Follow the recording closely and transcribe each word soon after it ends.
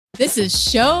This is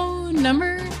show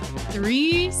number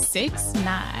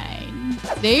 369.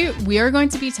 Today, we are going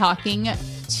to be talking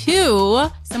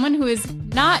to someone who is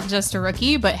not just a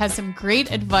rookie, but has some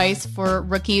great advice for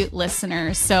rookie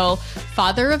listeners. So,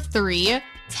 father of three,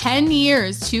 10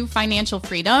 years to financial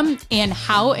freedom and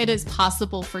how it is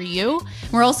possible for you.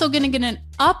 We're also going to get an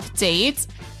update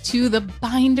to the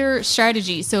binder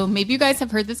strategy. So maybe you guys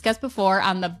have heard this guest before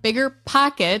on the Bigger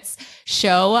Pockets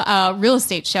show, real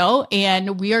estate show,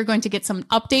 and we are going to get some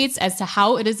updates as to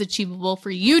how it is achievable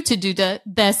for you to do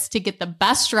this to get the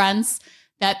best rents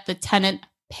that the tenant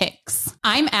picks.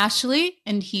 I'm Ashley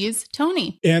and he is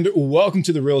Tony. And welcome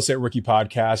to the Real Estate Rookie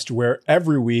Podcast, where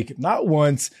every week, not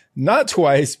once, not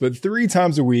twice, but 3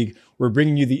 times a week, we're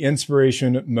bringing you the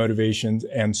inspiration, motivations,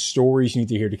 and stories you need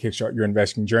to hear to kickstart your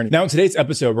investing journey. Now, in today's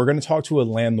episode, we're going to talk to a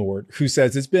landlord who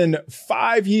says it's been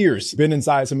 5 years, been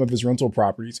inside some of his rental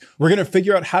properties. We're going to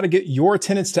figure out how to get your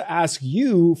tenants to ask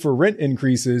you for rent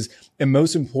increases. And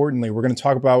most importantly, we're going to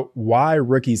talk about why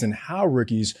rookies and how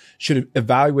rookies should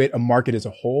evaluate a market as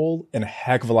a whole and a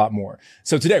heck of a lot more.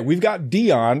 So today we've got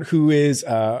Dion, who is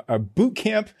a boot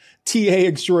camp TA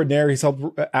extraordinaire. He's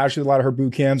helped Ashley a lot of her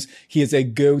boot camps. He is a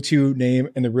go-to name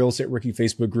in the Real Estate Rookie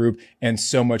Facebook group and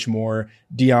so much more.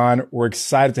 Dion, we're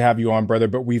excited to have you on, brother,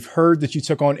 but we've heard that you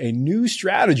took on a new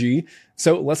strategy.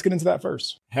 So let's get into that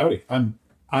first. Howdy.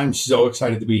 I'm so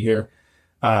excited to be here.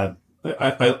 I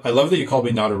love that you called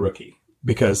me not a rookie,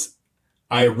 because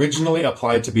I originally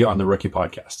applied to be on the Rookie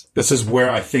Podcast. This is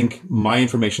where I think my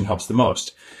information helps the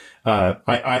most.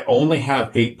 I only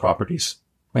have 8 properties.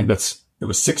 It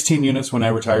was 16 units when I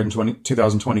retired in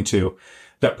 2022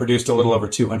 that produced a little over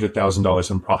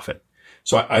 $200,000 in profit.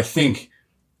 So I think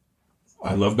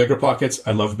I love Bigger Pockets.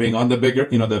 I love being on the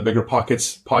Bigger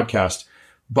Pockets podcast.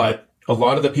 But a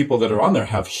lot of the people that are on there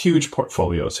have huge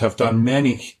portfolios, have done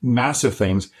many massive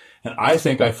things. And I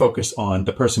think I focus on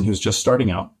the person who's just starting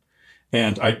out.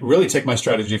 And I really take my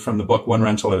strategy from the book, One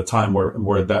Rental at a Time,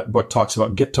 where that book talks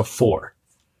about get to 4.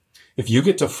 If you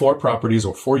get to 4 properties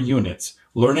or 4 units,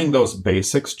 learning those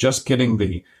basics, just getting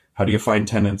the, how do you find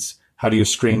tenants? How do you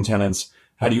screen tenants?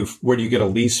 Where do you get a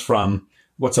lease from?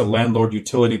 What's a landlord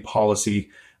utility policy?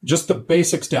 Just the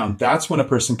basics down. That's when a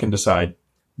person can decide,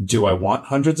 do I want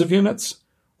hundreds of units?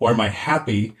 Or am I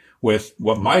happy with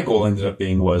what my goal ended up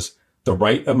being was the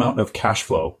right amount of cash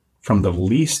flow from the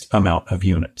least amount of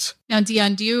units? Now,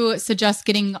 Dion, do you suggest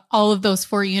getting all of those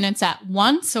 4 units at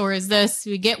once? Or is this,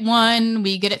 we get one,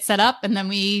 we get it set up, and then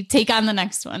we take on the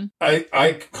next one?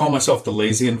 I call myself the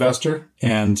lazy investor,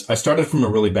 and I started from a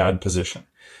really bad position.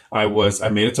 I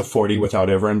made it to 40 without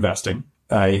ever investing.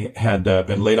 I had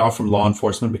been laid off from law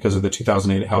enforcement because of the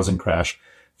 2008 housing crash,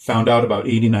 found out about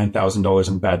 $89,000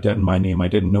 in bad debt in my name I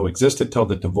didn't know existed till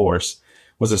the divorce.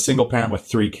 Was a single parent with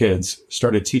 3 kids,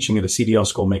 started teaching at a CDL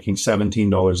school, making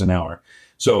 $17 an hour.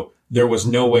 So there was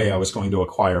no way I was going to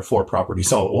acquire 4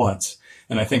 properties all at once.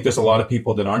 And I think there's a lot of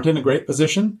people that aren't in a great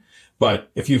position.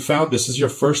 But if you found this is your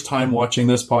first time watching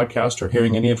this podcast or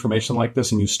hearing any information like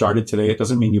this and you started today, it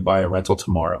doesn't mean you buy a rental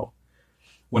tomorrow.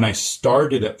 When I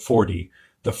started at 40,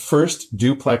 the first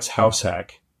duplex house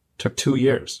hack took 2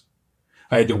 years.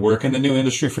 I had to work in the new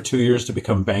industry for 2 years to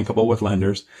become bankable with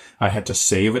lenders. I had to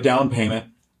save a down payment.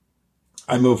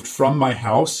 I moved from my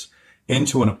house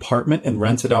into an apartment and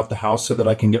rented out the house so that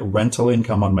I can get rental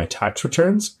income on my tax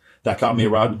returns. That got me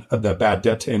around the bad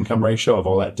debt to income ratio of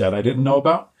all that debt I didn't know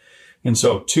about. And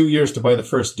so 2 years to buy the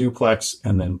first duplex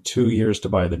and then 2 years to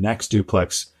buy the next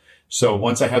duplex. So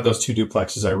once I had those 2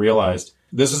 duplexes, I realized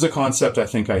this is a concept I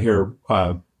think I hear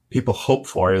people hope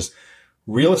for is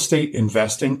real estate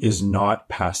investing is not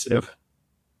passive.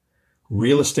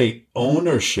 Real estate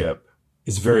ownership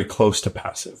is very close to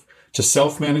passive. To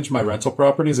self-manage my rental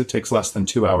properties, it takes less than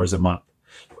 2 hours a month.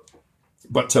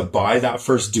 But to buy that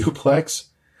first duplex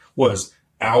was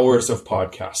hours of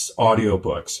podcasts,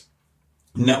 audiobooks,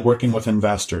 networking with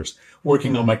investors,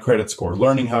 working on my credit score,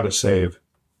 learning how to save,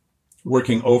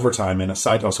 working overtime in a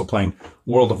side hustle playing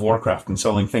World of Warcraft and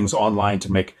selling things online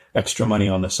to make extra money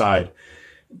on the side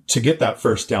to get that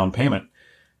first down payment.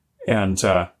 And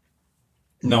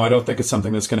no, I don't think it's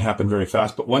something that's going to happen very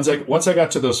fast. But once I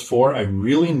got to those 4, I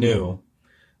really knew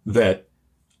that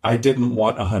I didn't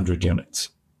want 100 units.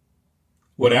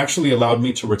 What actually allowed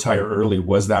me to retire early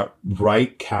was that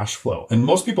right cash flow. And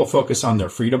most people focus on their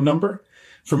freedom number.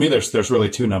 For me, there's really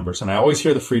 2 numbers. And I always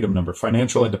hear the freedom number.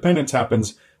 Financial independence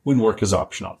happens when work is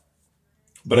optional.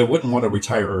 But I wouldn't want to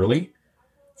retire early.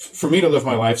 For me to live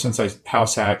my life since I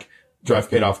house hack,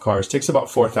 drive paid off cars, takes about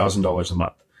 $4,000 a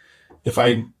month. If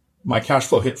my cash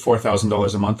flow hit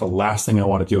 $4,000 a month, the last thing I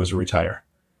want to do is retire.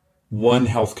 One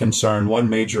health concern, one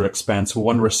major expense,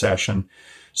 one recession.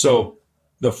 So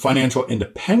the financial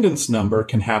independence number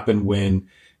can happen when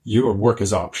your work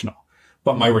is optional.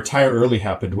 But my retire early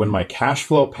happened when my cash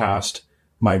flow passed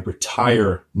my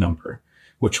retire number,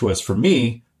 which was for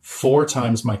me 4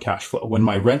 times my cash flow. When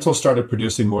my rental started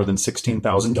producing more than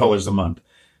 $16,000 a month,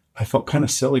 I felt kind of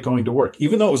silly going to work,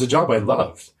 even though it was a job I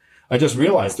loved. I just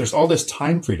realized there's all this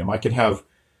time freedom. I could have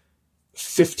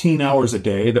 15 hours a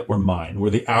day that were mine, where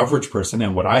the average person,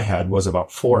 and what I had was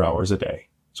about 4 hours a day.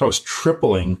 So I was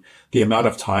tripling the amount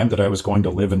of time that I was going to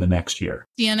live in the next year.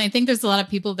 Dion, I think there's a lot of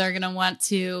people that are going to want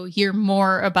to hear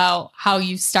more about how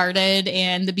you started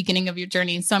and the beginning of your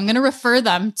journey. So I'm going to refer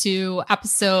them to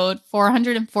episode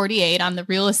 448 on the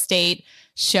real estate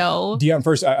show. Dion,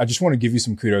 first, I just want to give you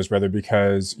some kudos, brother,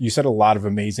 because you said a lot of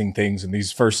amazing things in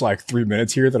these first 3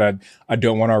 minutes here that I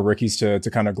don't want our rookies to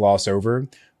kind of gloss over.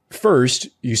 First,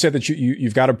 you said that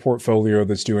you've got a portfolio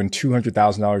that's doing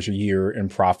 $200,000 a year in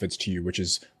profits to you, which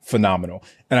is phenomenal.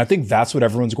 And I think that's what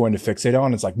everyone's going to fixate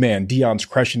on. It's like, man, Dion's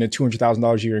crushing it,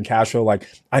 $200,000 a year in cash flow. Like,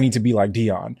 I need to be like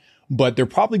Dion. But they're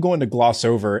probably going to gloss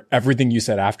over everything you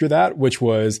said after that, which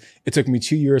was, it took me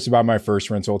 2 years to buy my first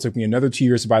rental. It took me another 2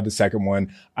 years to buy the second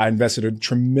one. I invested a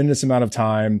tremendous amount of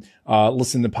time,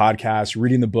 listening to podcasts,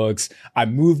 reading the books. I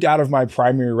moved out of my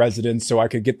primary residence so I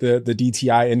could get the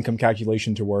DTI income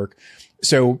calculation to work.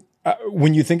 So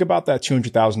when you think about that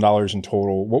 $200,000 in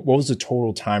total, what was the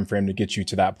total time frame to get you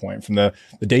to that point? From the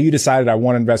day you decided I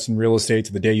want to invest in real estate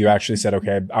to the day you actually said,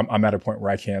 okay, I'm at a point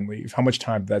where I can leave. How much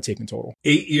time did that take in total?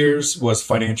 8 years was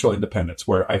financial independence,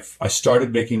 where I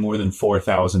started making more than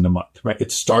 $4,000 a month, right?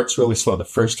 It starts really slow. The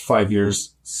first 5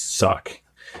 years suck.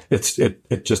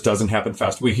 It just doesn't happen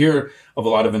fast. We hear of a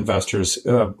lot of investors,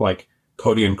 like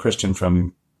Cody and Christian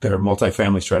from their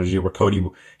multifamily strategy, where Cody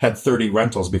had 30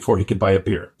 rentals before he could buy a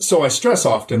beer. So I stress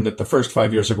often that the first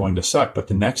 5 years are going to suck, but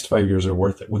the next 5 years are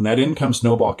worth it. When that income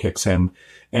snowball kicks in,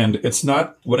 and it's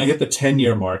not, when I hit the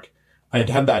 10-year mark, I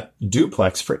had had that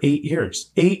duplex for 8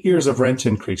 years, 8 years of rent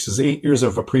increases, 8 years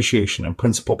of appreciation and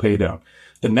principal pay down.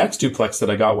 The next duplex that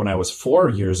I got when I was 4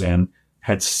 years in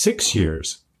had 6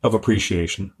 years of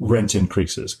appreciation, rent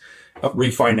increases,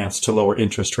 refinanced to lower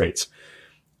interest rates.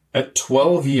 At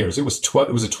 12 years, it was a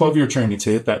 12-year journey to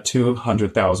hit that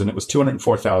 200,000. It was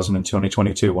 204,000 in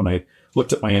 2022 when I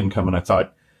looked at my income, and I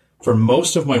thought, for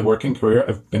most of my working career,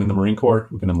 I've been in the Marine Corps,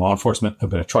 I've been in law enforcement, I've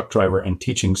been a truck driver and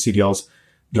teaching CDLs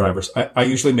drivers. I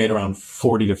usually made around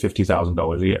 $40,000 to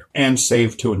 $50,000 a year, and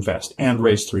saved to invest and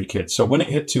raised 3 kids. So when it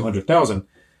hit 200,000,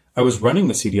 I was running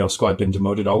the CDL squad, been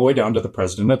demoted all the way down to the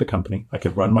president of the company. I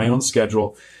could run my own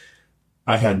schedule.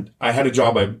 I had a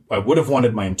job I would have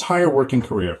wanted my entire working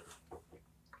career,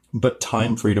 but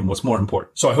time freedom was more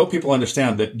important. So I hope people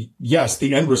understand that, yes,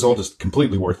 the end result is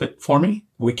completely worth it for me.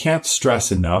 We can't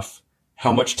stress enough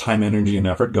how much time, energy, and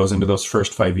effort goes into those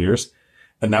first 5 years.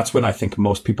 And that's when I think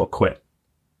most people quit.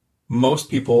 Most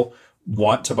people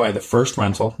want to buy the first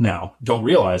rental now, don't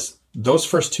realize those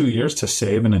first 2 years to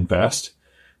save and invest,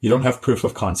 you don't have proof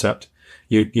of concept.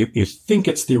 You think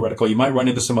it's theoretical. You might run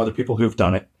into some other people who've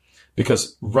done it.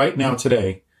 Because right now,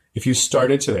 today, if you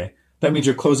started today, that means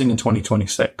you're closing in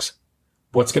 2026.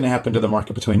 What's going to happen to the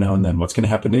market between now and then? What's going to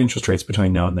happen to interest rates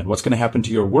between now and then? What's going to happen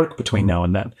to your work between now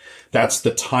and then? That's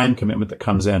the time commitment that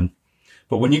comes in.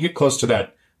 But when you get close to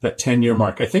that 10-year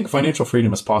mark, I think financial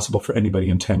freedom is possible for anybody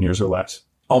in 10 years or less,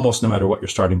 almost no matter what your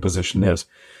starting position is.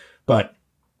 But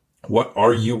what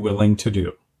are you willing to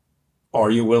do?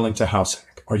 Are you willing to house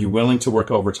hack? Are you willing to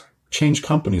work overtime? Change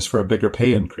companies for a bigger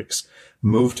pay increase?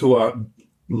 Move to a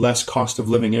less cost of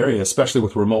living area, especially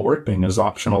with remote work being as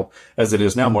optional as it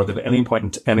is now, more than any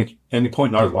point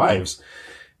in our lives.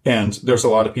 And there's a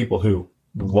lot of people who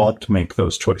won't make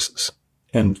those choices.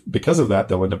 And because of that,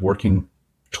 they'll end up working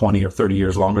 20 or 30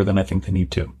 years longer than I think they need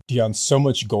to. Dion, so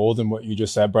much gold in what you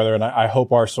just said, brother. And I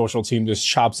hope our social team just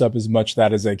chops up as much of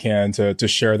that as they can to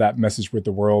share that message with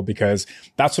the world, because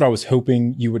that's what I was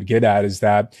hoping you would get at, is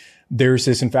that there's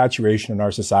this infatuation in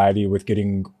our society with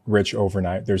getting rich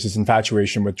overnight. There's this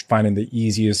infatuation with finding the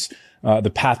easiest,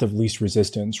 the path of least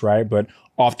resistance, right? But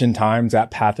oftentimes that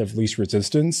path of least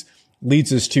resistance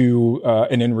leads us to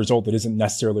an end result that isn't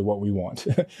necessarily what we want,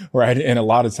 right? And a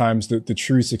lot of times the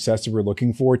true success that we're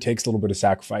looking for takes a little bit of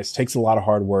sacrifice, takes a lot of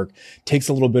hard work, takes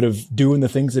a little bit of doing the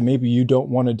things that maybe you don't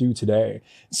want to do today.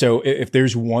 So if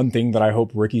there's one thing that I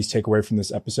hope rookies take away from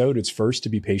this episode, it's first to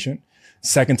be patient.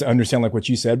 Second, to understand, like what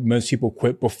you said, most people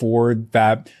quit before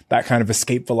that kind of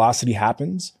escape velocity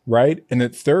happens, right? And then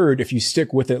third, if you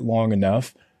stick with it long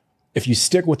enough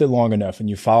and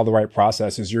you follow the right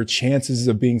processes, your chances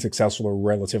of being successful are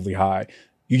relatively high.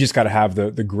 You just got to have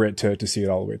the grit to see it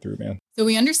all the way through, man. So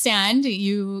we understand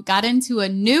you got into a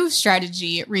new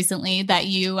strategy recently that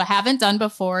you haven't done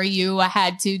before. You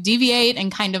had to deviate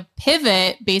and kind of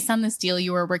pivot based on this deal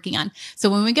you were working on. So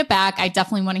when we get back, I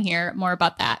definitely want to hear more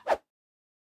about that.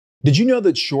 Did you know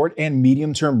that short and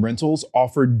medium-term rentals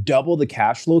offer double the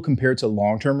cash flow compared to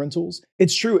long-term rentals?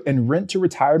 It's true, and Rent to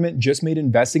Retirement just made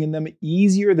investing in them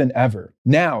easier than ever.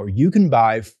 Now you can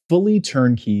buy fully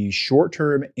turnkey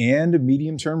short-term and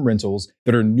medium-term rentals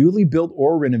that are newly built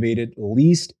or renovated,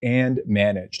 leased, and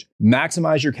managed.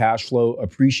 Maximize your cash flow,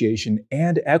 appreciation,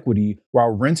 and equity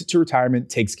while Rent to Retirement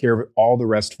takes care of all the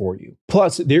rest for you.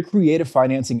 Plus, their creative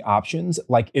financing options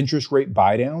like interest rate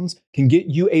buydowns can get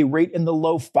you a rate in the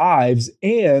low fives,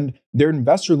 and their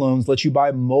investor loans let you buy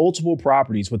multiple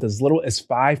properties with as little as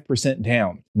 5%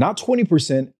 down. Not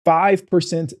 20%,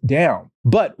 5% down.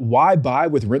 But why buy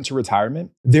with Rent to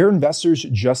Retirement? They're investors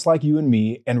just like you and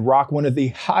me and rock one of the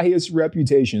highest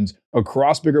reputations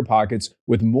across Bigger Pockets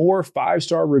with more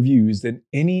 5-star reviews than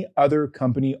any other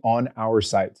company on our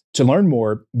site. To learn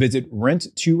more, visit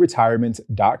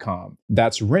renttoretirement.com.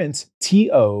 That's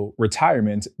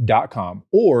renttoretirement.com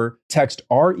or text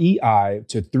REI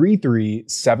to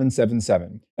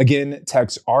 33777. Again,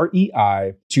 text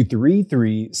REI to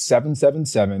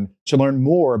 33777 to learn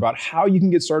more about how you can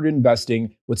get started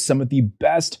investing with some of the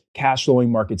best cash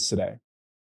flowing markets today.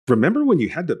 Remember when you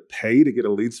had to pay to get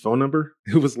a lead's phone number?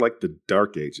 It was like the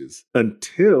dark ages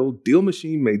until Deal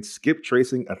Machine made skip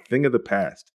tracing a thing of the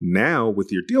past. Now,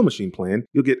 with your Deal Machine plan,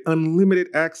 you'll get unlimited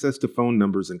access to phone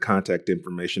numbers and contact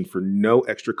information for no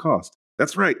extra cost.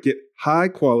 That's right, get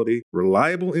high-quality,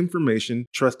 reliable information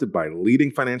trusted by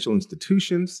leading financial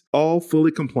institutions, all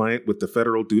fully compliant with the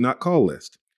federal Do Not Call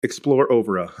list. Explore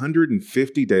over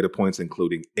 150 data points,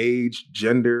 including age,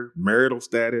 gender, marital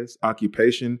status,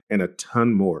 occupation, and a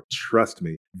ton more. Trust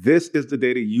me, this is the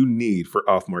data you need for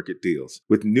off-market deals.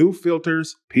 With new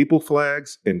filters, people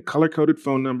flags, and color-coded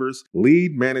phone numbers,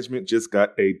 lead management just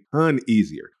got a ton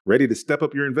easier. Ready to step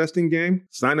up your investing game?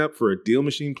 Sign up for a Deal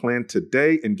Machine plan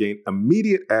today and gain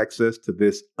immediate access to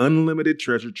this unlimited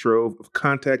treasure trove of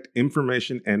contact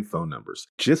information and phone numbers.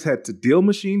 Just head to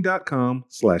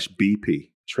dealmachine.com/BP.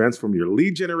 Transform your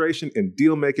lead generation and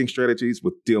deal-making strategies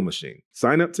with Deal Machine.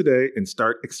 Sign up today and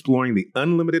start exploring the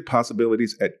unlimited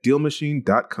possibilities at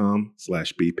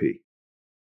dealmachine.com/BP.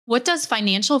 What does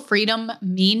financial freedom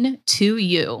mean to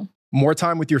you? More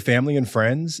time with your family and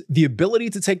friends, the ability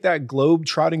to take that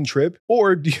globe-trotting trip,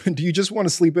 or do you just want to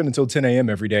sleep in until 10 a.m.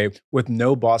 every day with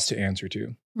no boss to answer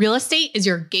to? Real estate is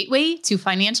your gateway to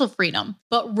financial freedom,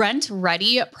 but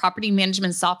rent-ready property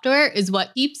management software is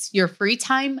what keeps your free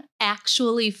time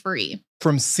actually free.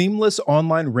 From seamless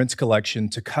online rent collection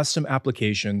to custom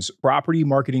applications, property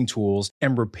marketing tools,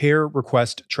 and repair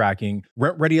request tracking,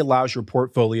 RentReady allows your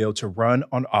portfolio to run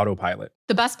on autopilot.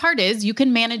 The best part is you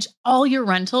can manage all your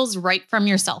rentals right from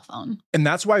your cell phone. And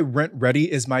that's why RentReady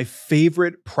is my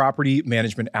favorite property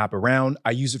management app around. I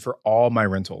use it for all my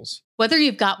rentals. Whether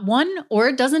you've got one or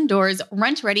a dozen doors,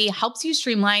 RentReady helps you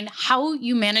streamline how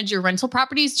you manage your rental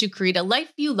properties to create a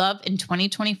life you love in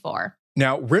 2024.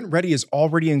 Now, RentReady is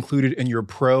already included in your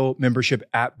pro membership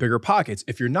at Bigger Pockets.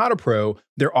 If you're not a pro,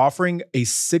 they're offering a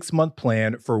 6-month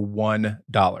plan for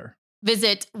 $1.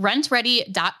 Visit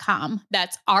rentready.com.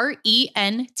 That's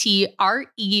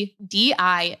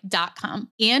RENTREDI.com.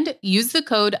 And use the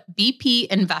code BP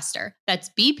Investor. That's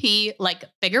BP like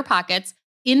Bigger Pockets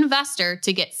Investor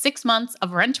to get 6 months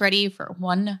of RentReady for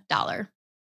 $1.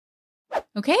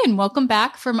 Okay, and welcome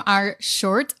back from our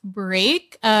short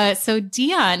break. So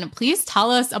Dion, please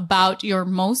tell us about your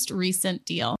most recent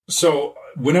deal. So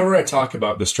whenever I talk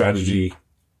about the strategy,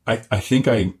 I think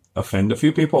I offend a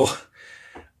few people.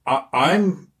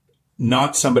 I'm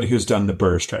not somebody who's done the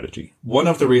BRRRR strategy. One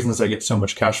of the reasons I get so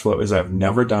much cash flow is I've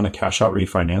never done a cash out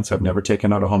refinance. I've never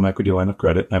taken out a home equity line of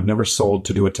credit. And I've never sold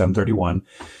to do a 1031.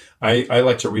 I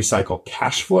like to recycle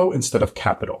cash flow instead of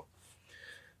capital.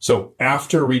 So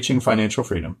after reaching financial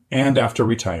freedom and after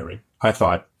retiring, I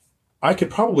thought I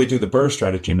could probably do the BRRRR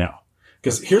strategy now.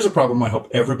 Because here's a problem I hope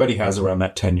everybody has around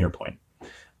that 10-year point.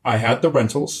 I had the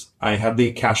rentals. I had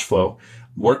the cash flow.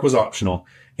 Work was optional.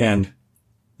 And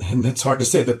it's hard to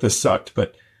say that this sucked,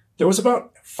 but there was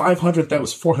about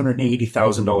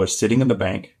 $480,000 sitting in the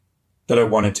bank that I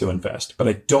wanted to invest. But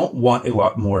I don't want a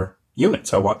lot more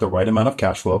units. I want the right amount of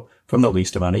cash flow from the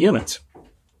least amount of units.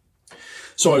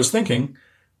 So I was thinking,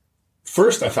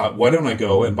 first, I thought, why don't I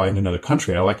go and buy in another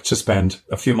country? I like to spend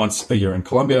a few months a year in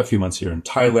Colombia, a few months a year in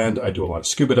Thailand. I do a lot of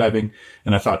scuba diving.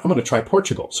 And I thought, I'm going to try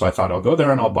Portugal. So I thought I'll go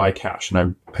there and I'll buy cash.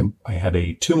 And I had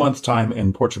a 2-month time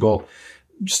in Portugal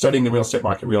studying the real estate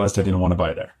market, realized I didn't want to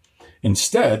buy there.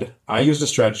 Instead, I used a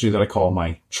strategy that I call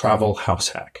my travel house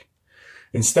hack.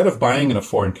 Instead of buying in a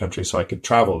foreign country so I could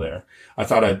travel there, I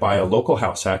thought I'd buy a local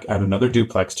house hack, add another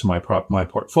duplex to my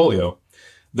portfolio,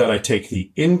 that I take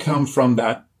the income from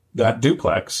that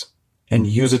duplex and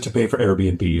use it to pay for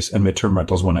Airbnbs and midterm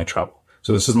rentals when I travel.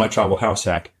 So this is my travel house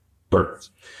hack, BRRRR.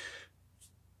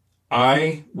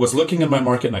 I was looking in my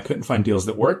market and I couldn't find deals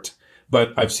that worked,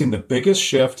 but I've seen the biggest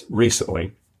shift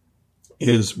recently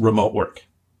is remote work.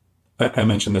 I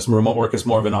mentioned this. Remote work is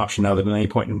more of an option now than at any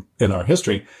point in our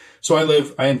history. So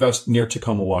I invest near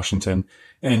Tacoma, Washington,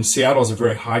 and Seattle is a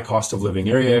very high cost of living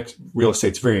area. Real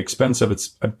estate's very expensive. It's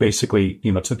basically,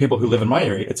 to the people who live in my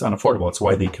area, it's unaffordable. It's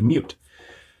why they commute.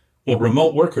 Well,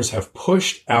 remote workers have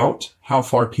pushed out how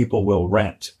far people will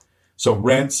rent. So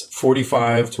rents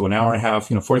 45 to an hour and a half,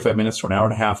 45 minutes to an hour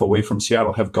and a half away from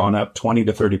Seattle have gone up 20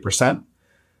 to 30%,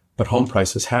 but home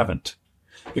prices haven't.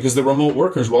 Because the remote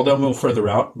workers, well, they'll move further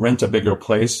out, rent a bigger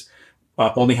place,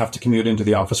 only have to commute into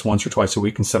the office once or twice a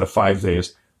week instead of 5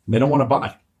 days. They don't want to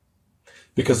buy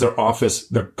because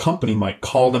their company might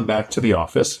call them back to the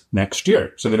office next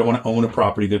year. So they don't want to own a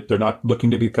property that they're not looking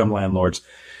to become landlords.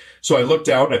 So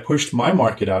I pushed my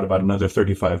market out about another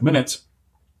 35 minutes,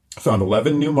 found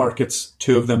 11 new markets.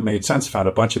 2 of them made sense, found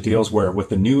a bunch of deals where with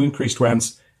the new increased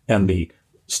rents and the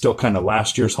still kind of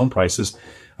last year's home prices,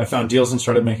 I found deals and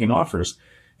started making offers.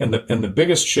 And the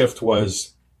biggest shift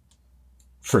was,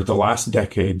 for the last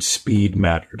decade, speed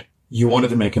mattered. You wanted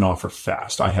to make an offer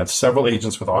fast. I had several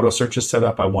agents with auto searches set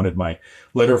up. I wanted my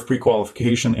letter of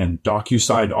pre-qualification and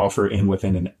DocuSign offer in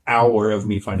within an hour of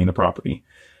me finding the property.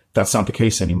 That's not the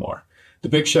case anymore. The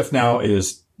big shift now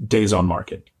is days on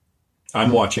market. I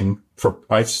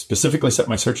specifically set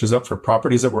my searches up for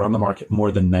properties that were on the market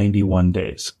more than 91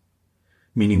 days,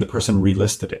 meaning the person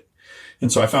relisted it.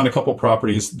 And so I found a couple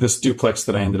properties. This duplex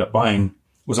that I ended up buying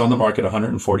was on the market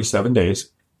 147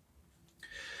 days.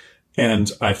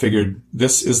 And I figured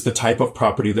this is the type of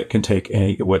property that can take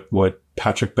what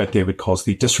Patrick Bet-David calls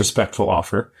the disrespectful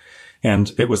offer.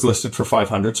 And it was listed for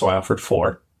 500. So I offered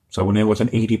 4. So I went in with an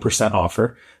 80%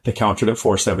 offer. They countered at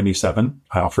 477.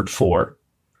 I offered 4.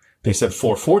 They said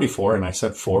 444. And I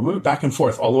said 4. Moved back and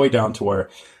forth all the way down to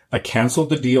where I canceled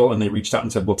the deal and they reached out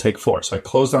and said, we'll take 4. So I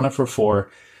closed on it for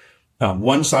 4.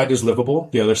 One side is livable.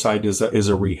 The other side is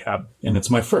a rehab. And it's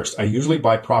my first. I usually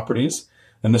buy properties,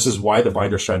 and this is why the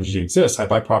binder strategy exists. I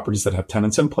buy properties that have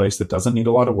tenants in place that doesn't need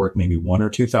a lot of work, maybe $1,000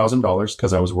 or $2,000,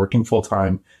 because I was working full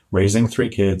time, raising 3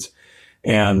 kids.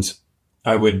 And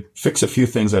I would fix a few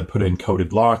things. I'd put in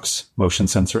coated locks, motion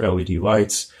sensor LED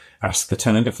lights, ask the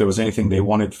tenant if there was anything they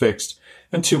wanted fixed.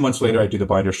 And 2 months later, I'd do the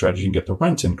binder strategy and get the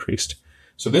rent increased.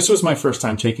 So this was my first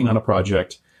time taking on a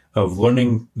project of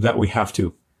learning that we have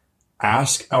to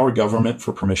ask our government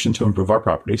for permission to improve our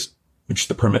properties, which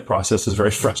the permit process is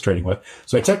very frustrating with.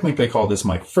 So I technically call this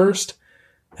my first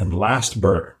and last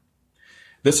BRRRR.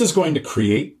 This is going to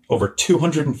create over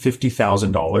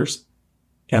 $250,000,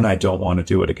 and I don't want to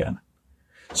do it again.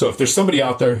 So if there's somebody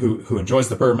out there who enjoys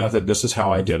the BRRRR method, this is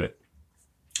how I did it.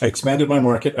 I expanded my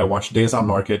market. I watched days on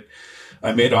market.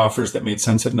 I made offers that made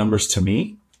sense at numbers to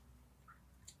me.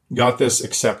 Got this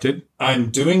accepted. I'm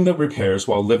doing the repairs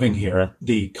while living here.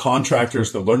 The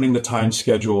contractors, the learning the time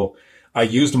schedule. I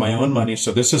used my own money.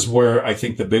 So this is where I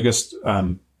think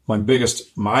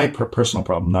my personal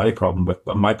problem, not a problem with,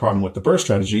 but my problem with the BRRRR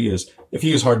strategy is if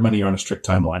you use hard money, you're on a strict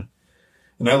timeline.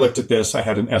 And I looked at this. I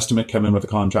had an estimate come in with a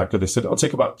contractor. They said, it'll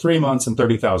take about 3 months and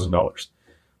 $30,000.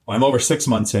 Well, I'm over 6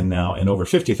 months in now and over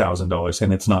 $50,000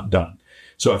 and it's not done.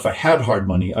 So if I had hard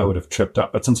money, I would have tripped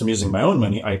up. But since I'm using my own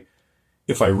money,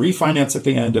 if I refinance at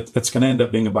the end, it's going to end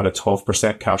up being about a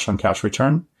 12% cash on cash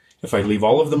return. If I leave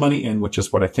all of the money in, which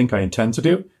is what I think I intend to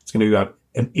do, it's going to be about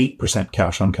an 8%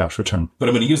 cash on cash return. But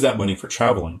I'm going to use that money for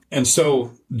traveling. And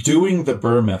so doing the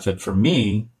BRRRR method for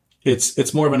me,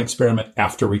 it's more of an experiment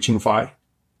after reaching FI.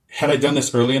 Had I done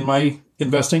this early in my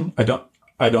investing, I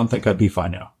don't think I'd be FI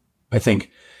now. I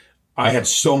think I had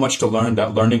so much to learn,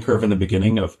 that learning curve in the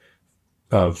beginning of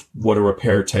what a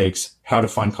repair takes, how to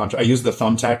find I used the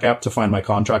Thumbtack app to find my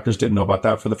contractors. Didn't know about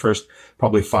that for the first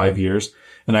probably 5 years.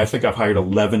 And I think I've hired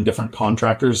 11 different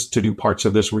contractors to do parts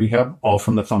of this rehab, all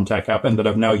from the Thumbtack app, and that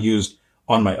I've now used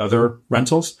on my other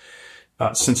rentals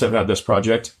since I've had this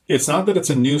project. It's not that it's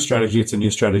a new strategy. It's a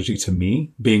new strategy to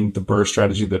me, being the BRRRR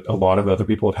strategy that a lot of other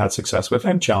people have had success with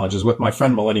and challenges with. My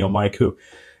friend Millennial Mike, who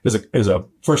is a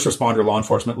first responder, law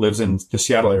enforcement, lives in the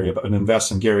Seattle area, but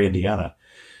invests in Gary, Indiana.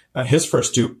 His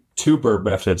first two BRRRR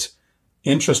methods,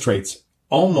 interest rates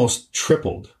almost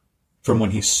tripled from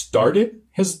when he started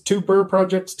his 2 BRRRR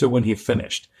projects to when he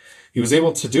finished. He was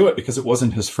able to do it because it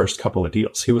wasn't his first couple of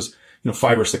deals. He was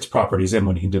 5 or 6 properties in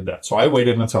when he did that. So I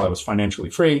waited until I was financially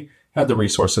free, had the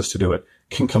resources to do it,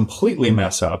 can completely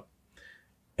mess up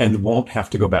and won't have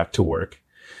to go back to work.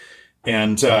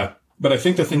 And, but I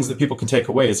think the things that people can take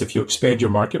away is if you expand your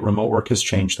market, remote work has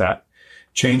changed that.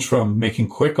 Change from making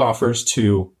quick offers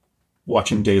to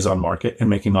watching days on market and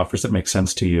making offers that make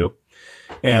sense to you.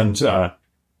 And,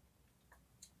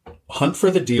 hunt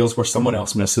for the deals where someone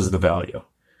else misses the value.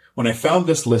 When I found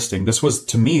this listing, this was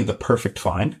to me the perfect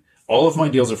find. All of my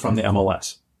deals are from the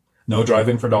MLS. No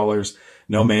driving for dollars,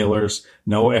 no mailers,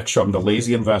 no extra. I'm the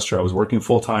lazy investor. I was working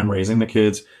full time, raising the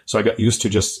kids. So I got used to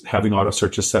just having auto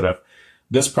searches set up.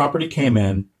 This property came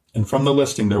in, and from the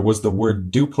listing, there was the word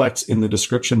duplex in the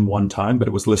description one time, but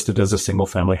it was listed as a single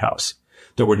family house.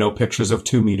 There were no pictures of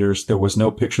 2 meters. There was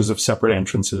no pictures of separate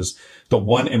entrances. The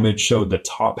one image showed the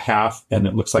top half, and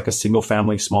it looks like a single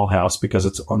family small house because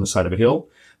it's on the side of a hill.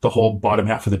 The whole bottom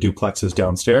half of the duplex is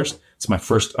downstairs. It's my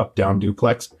first up-down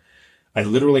duplex. I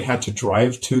literally had to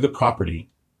drive to the property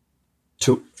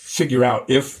to figure out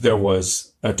if there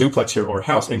was a duplex here or a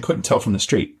house, and couldn't tell from the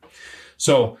street.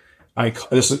 So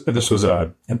this was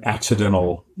an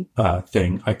accidental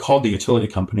thing. I called the utility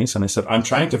companies and I said, I'm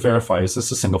trying to verify, is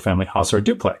this a single family house or a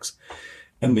duplex?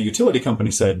 And the utility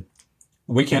company said,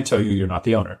 we can't tell you, you're not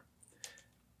the owner.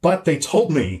 But they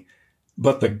told me,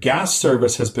 but the gas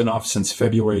service has been off since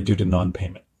February due to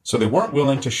non-payment. So they weren't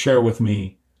willing to share with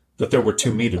me that there were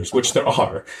 2 meters, which there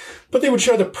are, but they would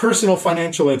share the personal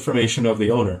financial information of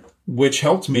the owner, which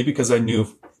helped me because I knew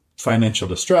financial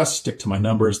distress, stick to my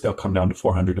numbers, they'll come down to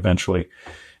 400 eventually.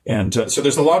 And so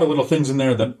there's a lot of little things in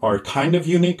there that are kind of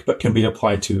unique, but can be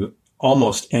applied to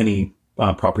almost any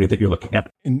property that you're looking at.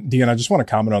 And Dion, I just want to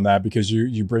comment on that because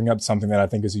you bring up something that I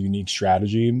think is a unique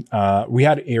strategy. We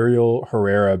had Ariel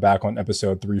Herrera back on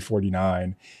episode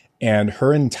 349, and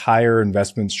her entire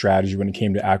investment strategy when it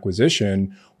came to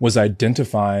acquisition was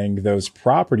identifying those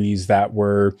properties that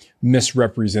were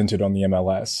misrepresented on the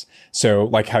MLS. So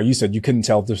like how you said, you couldn't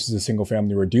tell if this was a single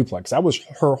family or a duplex. That was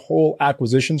her whole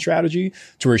acquisition strategy,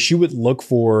 to where she would look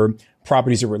for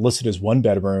properties that were listed as 1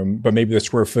 bedroom, but maybe the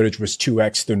square footage was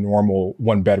 2x the normal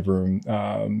 1 bedroom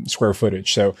square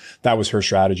footage. So that was her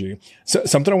strategy. So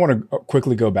something I want to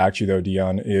quickly go back to though,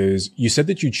 Dion, is you said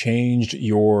that you changed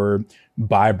your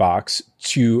buy box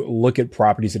to look at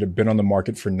properties that have been on the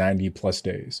market for 90 plus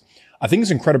days. I think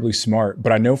it's incredibly smart,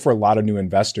 but I know for a lot of new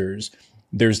investors,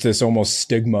 there's this almost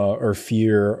stigma or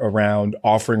fear around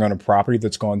offering on a property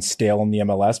that's gone stale on the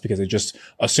MLS because they just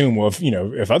assume, well,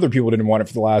 if other people didn't want it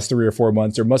for the last 3 or 4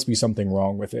 months, there must be something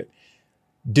wrong with it.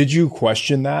 Did you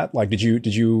question that? Like, did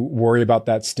you worry about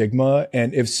that stigma?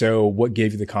 And if so, what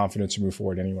gave you the confidence to move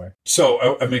forward anyway?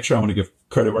 So I make sure I want to give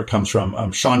credit where it comes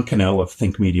from. Sean Cannell of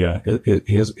Think Media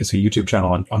is a YouTube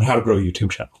channel on how to grow a YouTube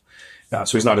channel.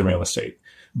 So he's not in real estate,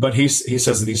 but he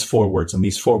says these 4 words, and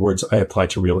these 4 words I apply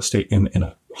to real estate in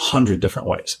 100 different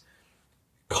ways.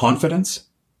 Confidence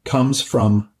comes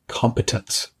from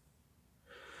competence.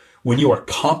 When you are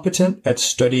competent at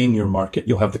studying your market,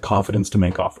 you'll have the confidence to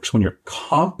make offers. When you're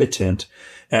competent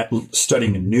at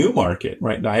studying a new market,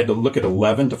 right? I had to look at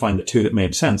 11 to find the 2 that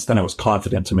made sense. Then I was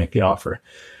confident to make the offer.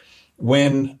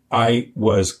 When I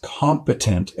was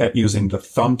competent at using the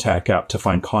Thumbtack app to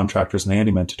find contractors and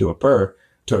handymen to do a burr,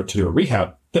 to do a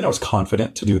rehab, then I was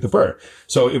confident to do the burr.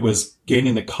 So it was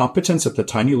gaining the competence at the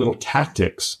tiny little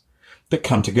tactics that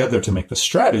come together to make the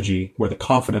strategy where the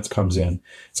confidence comes in.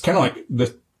 It's kind of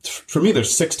like for me,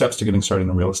 there's 6 steps to getting started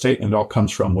in real estate, and it all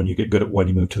comes from when you get good at one,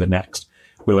 you move to the next.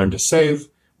 We learn to save.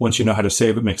 Once you know how to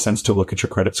save, it makes sense to look at your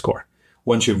credit score.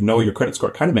 Once you know your credit score,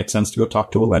 it kind of makes sense to go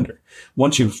talk to a lender.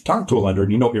 Once you've talked to a lender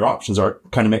and you know what your options are,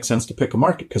 it kind of makes sense to pick a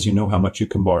market because you know how much you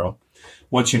can borrow.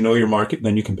 Once you know your market,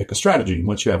 then you can pick a strategy.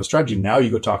 Once you have a strategy, now you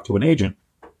go talk to an agent.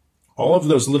 All of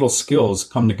those little skills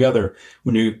come together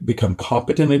when you become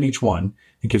competent at each one.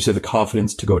 It gives you the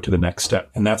confidence to go to the next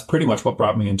step. And that's pretty much what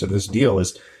brought me into this deal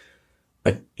is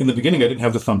in the beginning, I didn't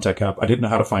have the Thumbtack app. I didn't know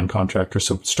how to find contractors.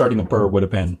 So starting a burr would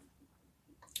have been,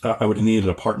 I would have needed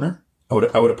a partner. I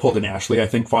would have pulled an Ashley, I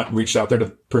think, reached out there to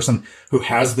the person who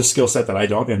has the skill set that I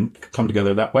don't and come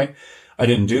together that way. I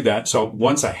didn't do that. So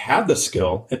once I had the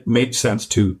skill, it made sense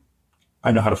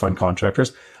I know how to find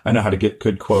contractors. I know how to get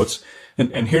good quotes.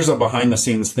 And here's a behind the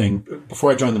scenes thing.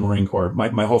 Before I joined the Marine Corps,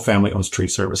 my whole family owns tree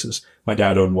services. My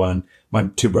dad owned one. My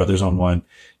 2 brothers owned one.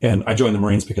 And I joined the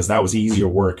Marines because that was easier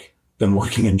work than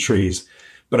working in trees.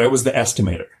 But I was the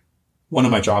estimator. One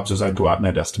of my jobs was I'd go out and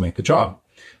I'd estimate the job.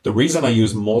 The reason I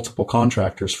use multiple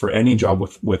contractors for any job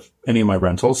with any of my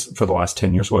rentals for the last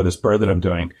 10 years, or this burr that I'm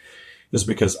doing, is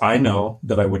because I know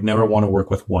that I would never want to work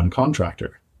with one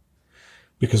contractor.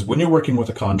 Because when you're working with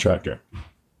a contractor,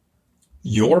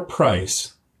 Your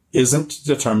price isn't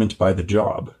determined by the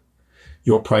job.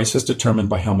 Your price is determined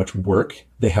by how much work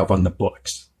they have on the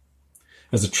books.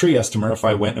 As a tree estimator, if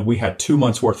I went and we had 2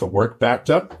 months worth of work backed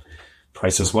up,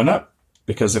 prices went up.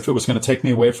 Because if it was going to take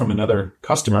me away from another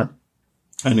customer,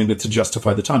 I needed to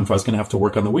justify the time. If I was going to have to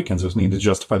work on the weekends, I was needed to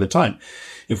justify the time.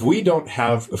 If we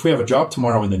have a job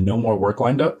tomorrow and then no more work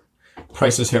lined up,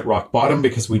 prices hit rock bottom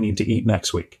because we need to eat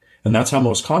next week. And that's how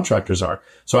most contractors are.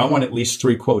 So I want at least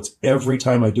 3 quotes every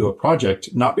time I do a project,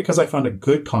 not because I found a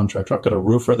good contractor. I've got a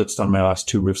roofer that's done my last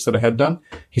 2 roofs that I had done.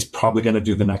 He's probably going to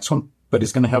do the next one, but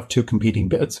he's going to have 2 competing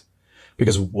bids.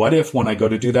 Because what if when I go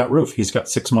to do that roof, he's got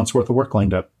 6 months worth of work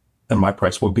lined up and my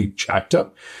price will be jacked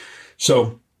up?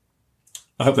 So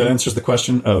I hope that answers the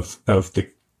question of the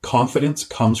confidence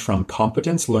comes from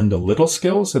competence, learn the little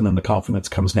skills, and then the confidence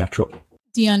comes naturally.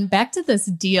 Dion, back to this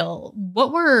deal.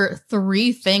 What were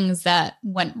 3 things that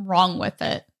went wrong with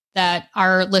it that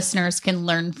our listeners can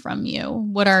learn from you?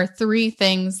 What are 3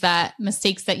 things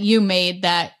mistakes that you made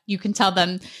that you can tell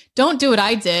them, don't do what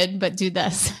I did, but do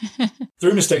this?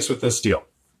 3 mistakes with this deal.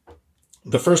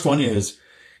 The first one is,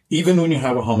 even when you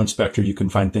have a home inspector, you can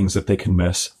find things that they can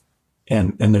miss.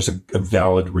 And there's a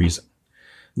valid reason.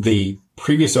 The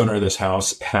previous owner of this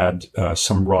house had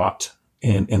some rot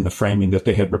in the framing that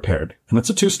they had repaired. And it's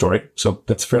a 2-story, so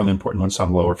that's fairly important when it's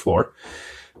on the lower floor.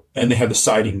 And they had the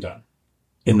siding done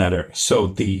in that area. So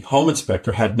the home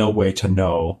inspector had no way to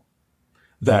know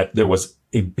that there was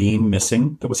a beam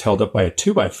missing that was held up by a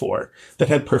 2x4 that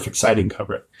had perfect siding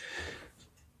cover.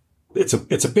 It's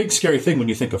a big, scary thing when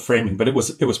you think of framing, but it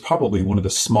was probably one of the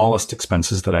smallest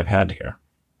expenses that I've had here.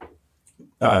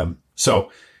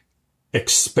 So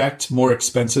expect more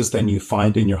expenses than you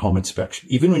find in your home inspection.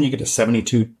 Even when you get a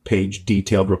 72-page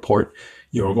detailed report,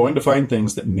 you're going to find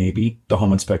things that maybe the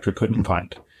home inspector couldn't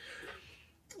find.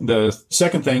 The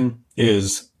second thing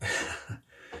is,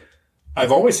 and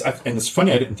it's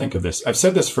funny I didn't think of this. I've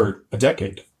said this for a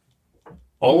decade.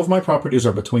 All of my properties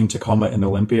are between Tacoma and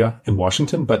Olympia in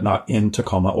Washington, but not in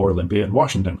Tacoma or Olympia in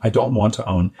Washington. I don't want to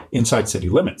own inside city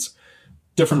limits.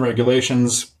 Different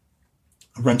regulations,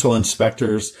 rental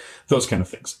inspectors, those kind of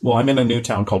things. Well, I'm in a new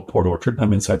town called Port Orchard.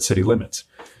 I'm inside city limits.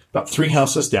 About 3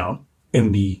 houses down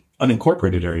in the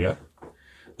unincorporated area,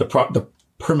 the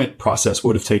permit process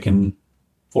would have taken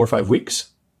 4 or 5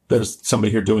 weeks. There's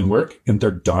somebody here doing work and they're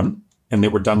done. And they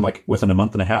were done like within a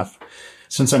month and a half.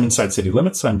 Since I'm inside city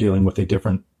limits, I'm dealing with a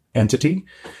different entity.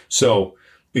 So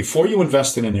before you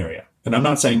invest in an area, and I'm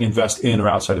not saying invest in or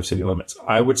outside of city limits,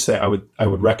 I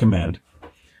would recommend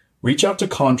reach out to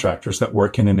contractors that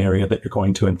work in an area that you're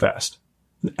going to invest.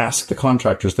 Ask the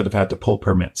contractors that have had to pull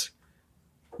permits.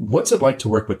 What's it like to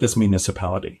work with this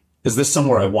municipality? Is this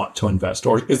somewhere I want to invest?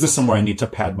 Or is this somewhere I need to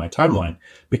pad my timeline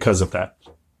because of that?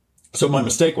 So my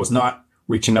mistake was not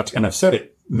reaching out to, and I've said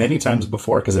it many times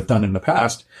before because I've done it in the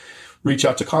past, reach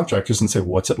out to contractors and say,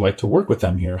 what's it like to work with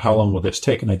them here? How long will this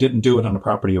take? And I didn't do it on a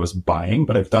property I was buying,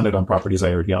 but I've done it on properties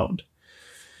I already owned.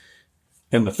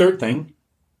 And the third thing,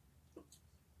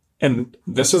 and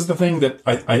this is the thing that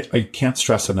I can't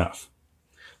stress enough.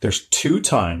 There's 2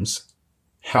 times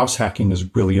house hacking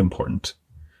is really important.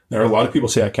 There are a lot of people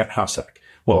say I can't house hack.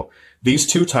 Well, these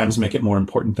 2 times make it more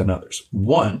important than others.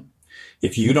 1,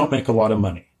 if you don't make a lot of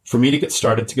money, for me to get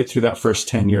started, to get through that first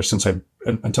 10 years until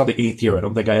the 8th year, I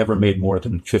don't think I ever made more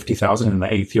than $50,000. In the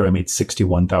 8th year, I made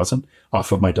 $61,000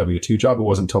 off of my W-2 job. It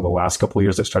wasn't until the last couple of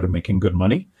years I started making good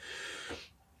money.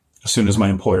 As soon as my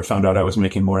employer found out I was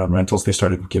making more on rentals, they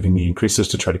started giving me increases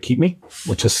to try to keep me,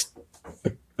 which is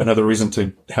another reason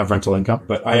to have rental income.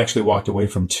 But I actually walked away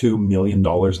from $2 million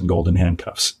in golden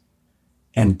handcuffs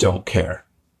and don't care.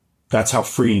 That's how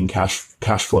freeing cash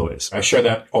flow is. I share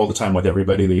that all the time with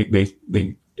everybody.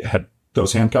 They had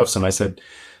those handcuffs and I said,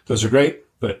 those are great,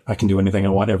 but I can do anything I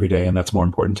want every day. And that's more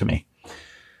important to me.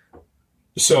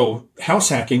 So house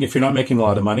hacking, if you're not making a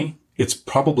lot of money, it's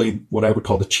probably what I would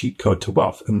call the cheat code to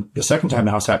wealth. And the second time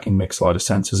house hacking makes a lot of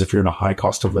sense is if you're in a high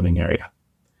cost of living area,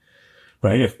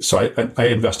 right? I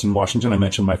invest in Washington. I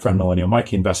mentioned my friend Millennial Mike,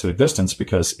 he invested at distance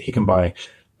because he can buy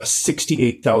a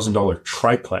 $68,000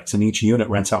 triplex and each unit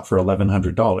rents out for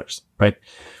 $1,100, right?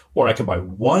 Or I could buy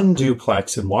 1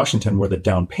 duplex in Washington where the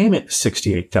down payment is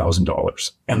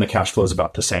 $68,000 and the cash flow is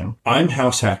about the same. I'm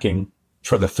house hacking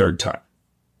for the 3rd time,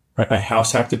 right? I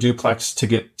house hacked a duplex to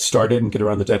get started and get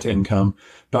around the debt to income.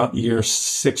 About year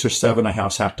 6 or 7, I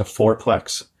house hacked a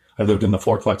 4-plex. I lived in the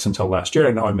 4-plex until last year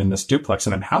and now I'm in this duplex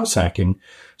and I'm house hacking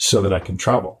so that I can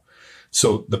travel.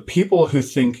 So the people who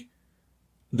think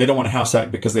they don't want to house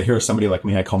hack because they hear somebody like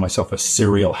me, I call myself a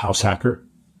serial house hacker,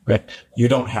 right? You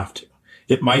don't have to.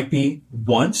 It might be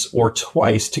once or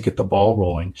twice to get the ball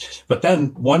rolling. But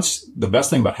then the best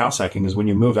thing about house hacking is when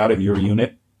you move out of your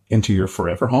unit into your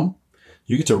forever home,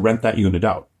 you get to rent that unit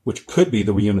out, which could be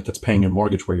the unit that's paying your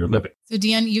mortgage where you're living. So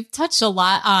Dion, you've touched a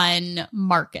lot on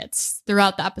markets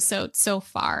throughout the episode so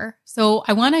far. So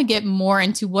I want to get more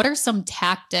into what are some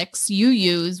tactics you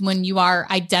use when you are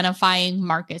identifying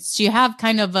markets? Do you have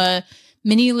kind of a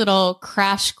mini little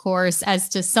crash course as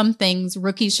to some things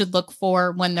rookies should look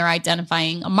for when they're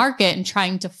identifying a market and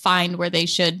trying to find where they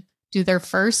should do their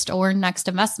first or next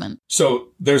investment? So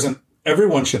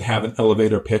everyone should have an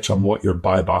elevator pitch on what your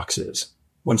buy box is.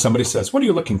 When somebody says, what are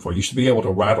you looking for? You should be able to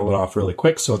rattle it off really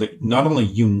quick so that not only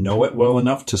you know it well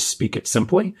enough to speak it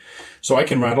simply. So I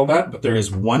can rattle that, but there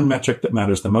is one metric that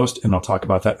matters the most, and I'll talk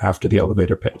about that after the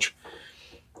elevator pitch.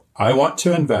 I want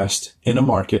to invest in a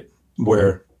market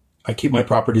where I keep my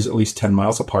properties at least 10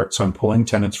 miles apart, so I'm pulling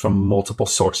tenants from multiple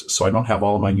sources, so I don't have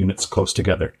all of my units close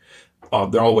together.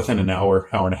 They're all within an hour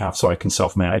and a half, so I can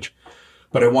self-manage.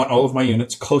 But I want all of my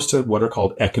units close to what are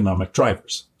called economic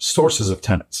drivers, sources of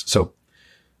tenants. So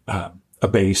a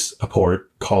base, a port,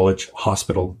 college,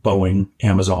 hospital, Boeing,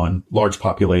 Amazon, large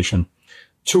population,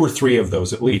 2 or 3 of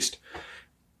those at least.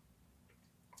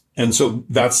 And so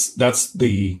that's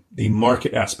the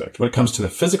market aspect. When it comes to the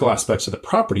physical aspects of the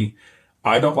property,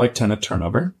 I don't like tenant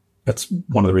turnover. That's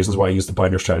one of the reasons why I use the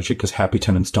binder strategy, because happy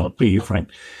tenants don't leave, right?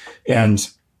 And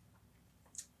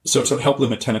so to help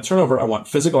limit tenant turnover, I want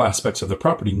physical aspects of the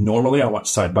property. Normally, I want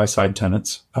side-by-side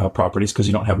tenants, properties, because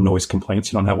you don't have noise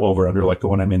complaints. You don't have over-under like the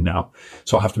one I'm in now.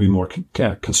 So I'll have to be more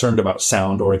concerned about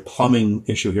sound, or a plumbing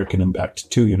issue here can impact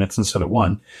 2 units instead of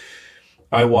 1.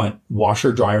 I want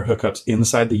washer-dryer hookups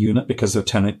inside the unit because the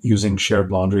tenant using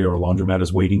shared laundry or a laundromat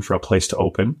is waiting for a place to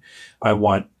open. I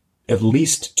want at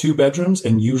least 2 bedrooms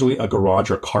and usually a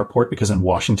garage or carport, because in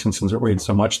Washington, since it rains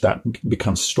so much, that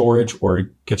becomes storage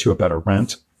or gets you a better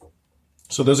rent.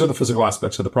 So those are the physical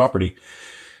aspects of the property.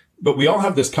 But we all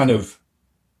have this kind of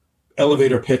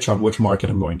elevator pitch on which market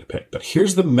I'm going to pick. But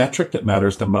here's the metric that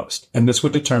matters the most. And this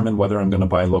would determine whether I'm going to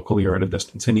buy locally or at a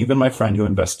distance. And even my friend who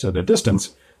invested at a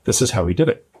distance, this is how he did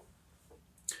it.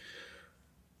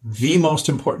 The most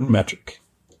important metric: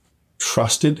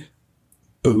 trusted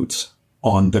boots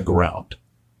on the ground.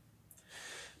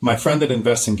 My friend that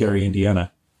invests in Gary,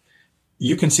 Indiana,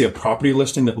 you can see a property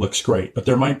listing that looks great, but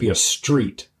there might be a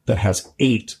street that has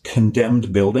 8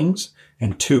 condemned buildings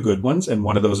and 2 good ones, and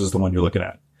one of those is the one you're looking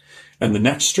at. And the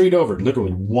next street over,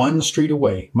 literally 1 street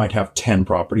away, might have 10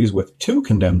 properties with 2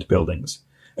 condemned buildings,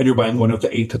 and you're buying one of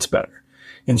the 8 that's better.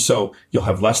 And so you'll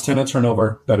have less tenant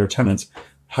turnover, better tenants.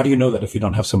 How do you know that if you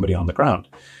don't have somebody on the ground?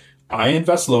 I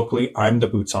invest locally. I'm the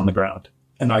boots on the ground.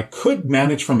 And I could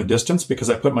manage from a distance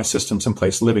because I put my systems in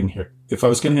place living here. If I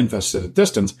was going to invest at a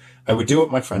distance, I would do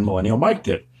what my friend Millennial Mike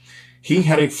did. He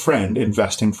had a friend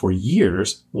investing for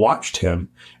years, watched him,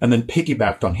 and then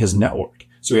piggybacked on his network.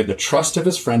 So he had the trust of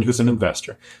his friend who's an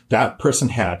investor. That person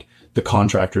had the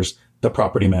contractors, the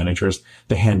property managers,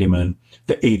 the handyman,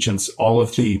 the agents, all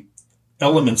of the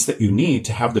elements that you need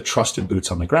to have the trusted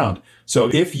boots on the ground. So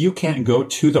if you can't go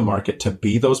to the market to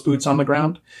be those boots on the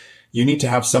ground, you need to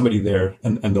have somebody there.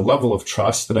 And the level of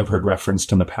trust that I've heard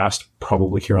referenced in the past,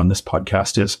 probably here on this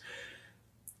podcast, is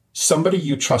somebody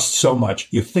you trust so much,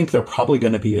 you think they're probably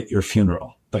going to be at your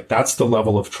funeral. Like, that's the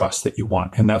level of trust that you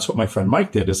want. And that's what my friend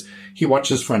Mike did. Is he watched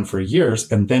his friend for years,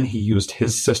 and then he used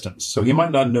his systems. So he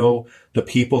might not know the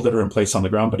people that are in place on the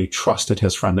ground, but he trusted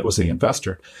his friend that was the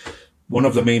investor. One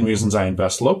of the main reasons I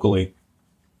invest locally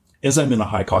is I'm in a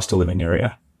high cost of living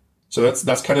area. So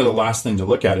that's kind of the last thing to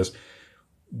look at is,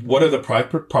 what are the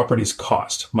properties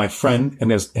cost? My friend,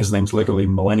 and his name's literally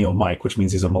Millennial Mike, which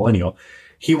means he's a millennial.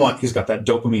 He's got that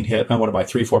dopamine hit. I want to buy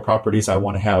 3-4 properties. I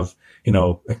want to have,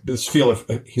 this feel of,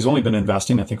 he's only been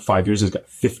investing, I think 5 years. He's got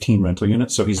 15 rental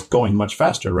units. So he's going much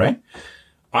faster, right?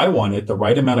 I wanted the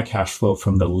right amount of cash flow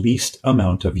from the least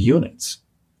amount of units,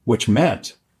 which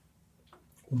meant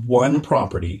 1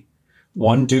 property,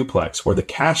 1 duplex where the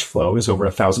cash flow is over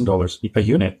 $1,000 a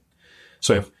unit.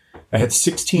 So I had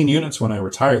 16 units when I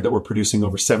retired that were producing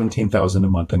over $17,000 a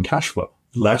month in cash flow.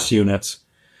 Less units,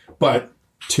 but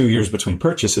 2 years between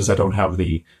purchases, I don't have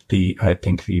the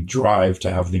drive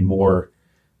to have the more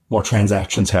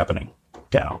transactions happening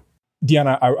now. Dion,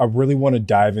 I really want to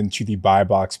dive into the buy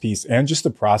box piece and just the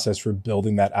process for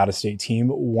building that out-of-state team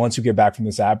once we get back from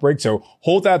this ad break. So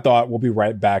hold that thought. We'll be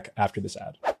right back after this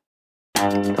ad.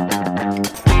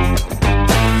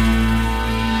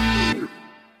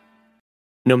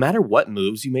 No matter what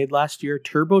moves you made last year,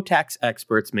 TurboTax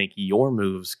experts make your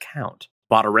moves count.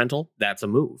 Bought a rental? That's a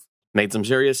move. Made some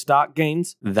serious stock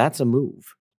gains? That's a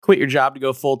move. Quit your job to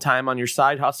go full-time on your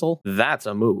side hustle? That's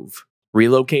a move.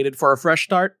 Relocated for a fresh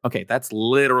start? Okay, that's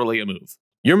literally a move.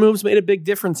 Your moves made a big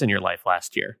difference in your life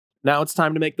last year. Now it's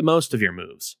time to make the most of your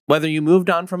moves. Whether you moved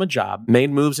on from a job,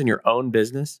 made moves in your own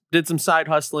business, did some side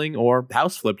hustling, or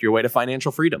house flipped your way to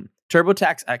financial freedom,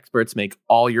 TurboTax experts make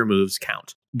all your moves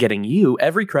count, getting you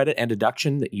every credit and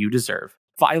deduction that you deserve,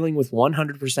 filing with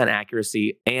 100%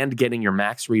 accuracy, and getting your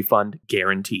max refund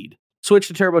guaranteed. Switch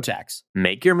to TurboTax.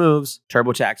 Make your moves.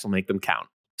 TurboTax will make them count.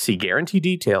 See guarantee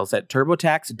details at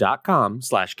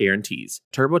turbotax.com/guarantees.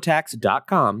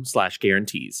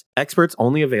 turbotax.com/guarantees. Experts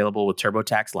only available with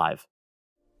TurboTax Live.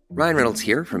 Ryan Reynolds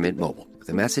here from Mint Mobile with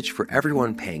a message for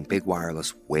everyone paying big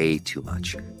wireless way too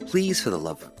much. Please, for the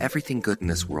love of everything good in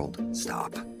this world,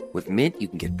 stop. With Mint, you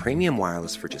can get premium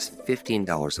wireless for just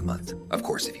 $15 a month. Of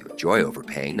course, if you enjoy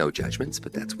overpaying, no judgments,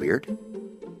 but that's weird.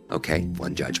 Okay,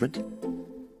 one judgment.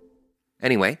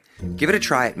 Anyway, give it a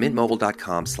try at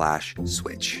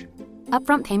mintmobile.com/switch.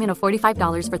 Upfront payment of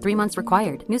 $45 for 3 months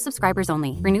required. New subscribers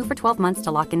only. Renew for 12 months to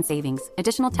lock in savings.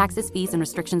 Additional taxes, fees, and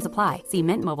restrictions apply. See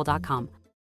mintmobile.com.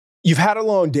 You've had a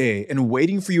long day, and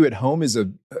waiting for you at home is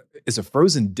a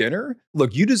frozen dinner?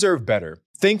 Look, you deserve better.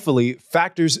 Thankfully,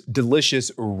 Factor's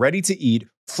delicious, ready-to-eat,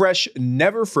 fresh,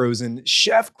 never frozen,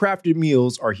 chef-crafted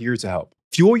meals are here to help.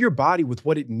 Fuel your body with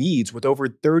what it needs with over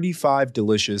 35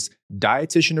 delicious,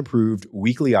 dietitian-approved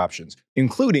weekly options,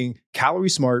 including Calorie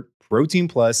Smart, Protein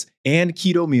Plus, and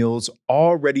keto meals,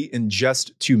 all ready in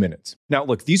just 2 minutes. Now,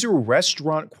 look, these are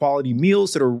restaurant-quality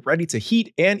meals that are ready to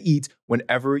heat and eat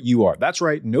whenever you are. That's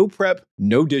right, no prep,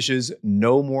 no dishes,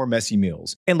 no more messy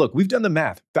meals. And look, we've done the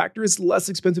math. Factor is less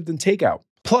expensive than takeout.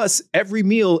 Plus, every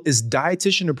meal is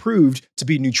dietitian approved to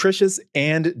be nutritious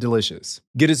and delicious.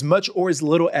 Get as much or as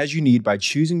little as you need by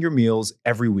choosing your meals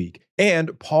every week.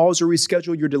 And pause or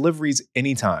reschedule your deliveries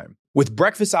anytime. With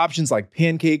breakfast options like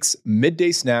pancakes,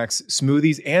 midday snacks,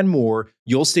 smoothies, and more,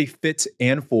 you'll stay fit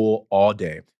and full all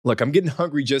day. Look, I'm getting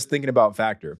hungry just thinking about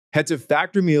Factor. Head to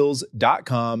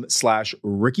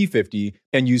factormeals.com/Ricky50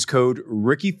 and use code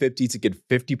Ricky50 to get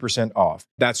 50% off.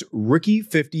 That's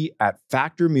Ricky50 at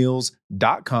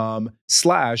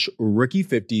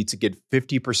factormeals.com/Ricky50 to get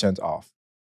 50% off.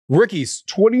 Rookies,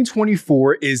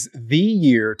 2024 is the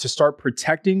year to start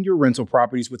protecting your rental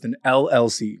properties with an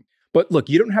LLC. But look,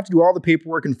 you don't have to do all the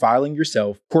paperwork and filing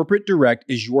yourself. Corporate Direct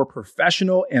is your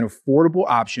professional and affordable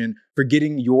option for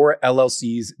getting your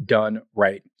LLCs done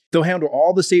right. They'll handle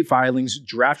all the state filings,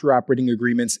 draft your operating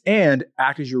agreements, and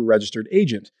act as your registered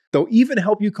agent. They'll even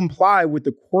help you comply with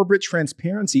the Corporate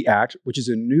Transparency Act, which is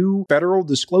a new federal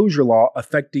disclosure law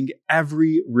affecting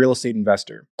every real estate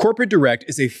investor. Corporate Direct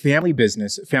is a family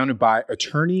business founded by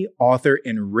attorney, author,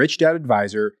 and rich dad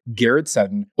advisor Garrett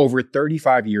Sutton over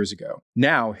 35 years ago.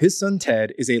 Now, his son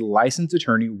Ted is a licensed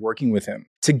attorney working with him.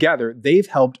 Together, they've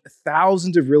helped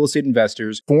thousands of real estate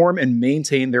investors form and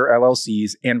maintain their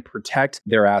LLCs and protect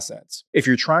their assets. If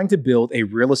you're trying to build a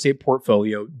real estate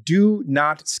portfolio, do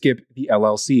not skip the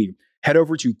LLC. Head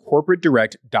over to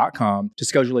corporatedirect.com to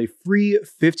schedule a free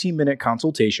 15-minute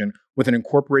consultation with an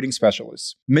incorporating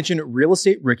specialist. Mention Real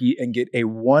Estate Ricky and get a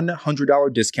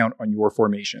 $100 discount on your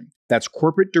formation. That's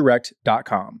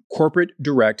corporatedirect.com.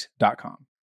 corporatedirect.com.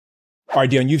 All right,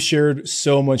 Dion, you've shared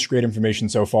so much great information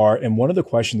so far. And one of the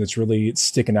questions that's really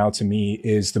sticking out to me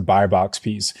is the buy box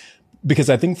piece. Because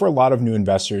I think for a lot of new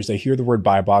investors, they hear the word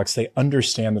buy box, they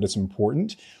understand that it's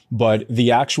important, but the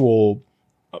actual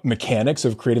mechanics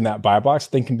of creating that buy box, I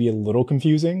think, can be a little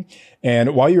confusing.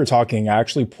 And while you were talking, I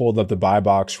actually pulled up the buy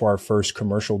box for our first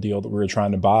commercial deal that we were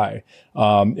trying to buy.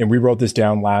 And we wrote this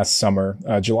down last summer,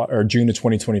 June of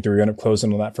 2023. We ended up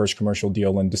closing on that first commercial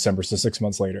deal in December, so 6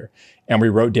 months later. And we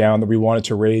wrote down that we wanted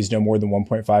to raise no more than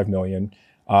 $1.5 million.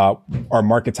 Our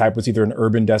market type was either an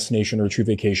urban destination or a true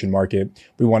vacation market.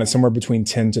 We wanted somewhere between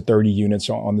 10 to 30 units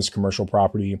on this commercial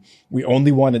property. We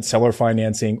only wanted seller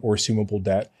financing or assumable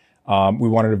debt. We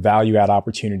wanted a value add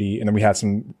opportunity, and then we had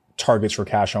some targets for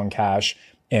cash on cash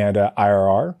and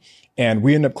IRR. And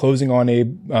we ended up closing on a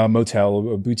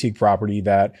motel, a boutique property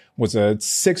that was a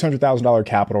 $600,000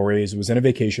 capital raise. It was in a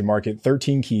vacation market,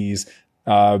 13 keys.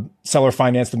 Seller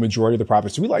financed the majority of the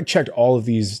property. So we checked all of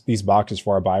these boxes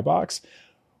for our buy box.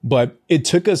 But it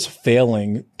took us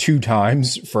failing 2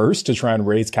 times first to try and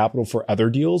raise capital for other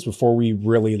deals before we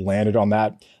really landed on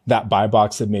that buy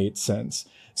box that made sense.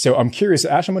 So I'm curious,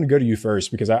 Ash, I'm going to go to you first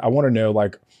because I want to know,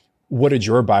 what did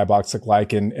your buy box look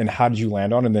like and how did you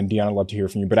land on it? And then Dion, I'd love to hear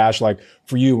from you. But Ash,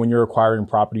 for you, when you're acquiring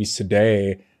properties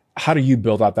today, how do you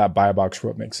build out that buy box for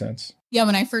what makes sense? Yeah,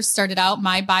 when I first started out,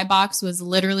 my buy box was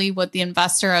literally what the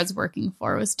investor I was working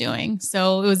for was doing.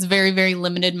 So it was a very, very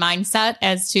limited mindset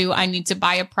as to I need to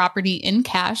buy a property in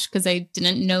cash because I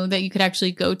didn't know that you could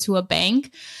actually go to a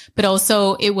bank. But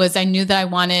also I knew that I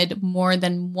wanted more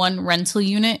than one rental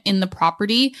unit in the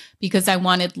property because I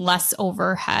wanted less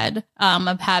overhead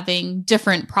of having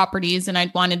different properties and I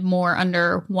wanted more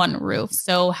under one roof.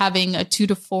 So having a 2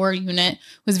 to 4 unit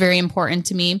was very important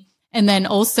to me. And then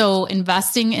also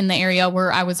investing in the area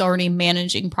where I was already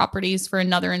managing properties for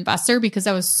another investor because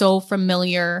I was so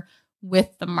familiar with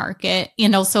the market.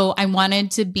 And also I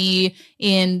wanted to be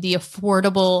in the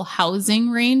affordable housing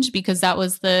range because that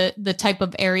was the type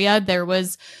of area. There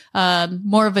was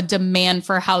more of a demand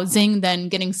for housing than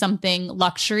getting something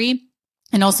luxury.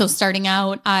 And also starting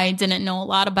out, I didn't know a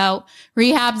lot about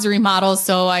rehabs, remodels.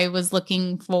 So I was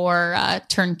looking for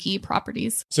turnkey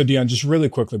properties. So Dion, just really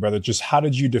quickly, brother, just how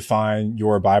did you define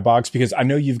your buy box? Because I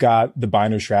know you've got the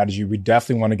binder strategy. We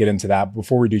definitely want to get into that.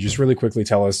 Before we do, just really quickly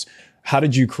tell us, how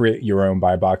did you create your own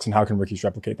buy box and how can Ricky's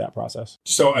replicate that process?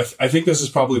 So I think this is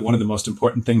probably one of the most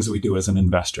important things that we do as an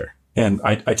investor. And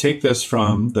I take this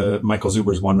from the Michael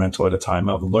Zuber's One Rental at a Time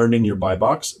of learning your buy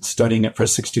box, studying it for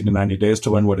 60 to 90 days to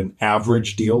learn what an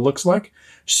average deal looks like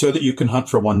so that you can hunt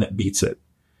for one that beats it,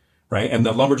 right? And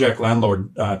the lumberjack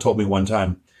landlord told me one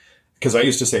time, because I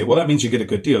used to say, well, that means you get a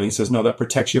good deal. And he says, no, that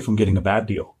protects you from getting a bad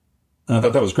deal. And I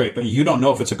thought that was great, but you don't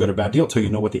know if it's a good or bad deal till you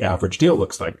know what the average deal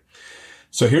looks like.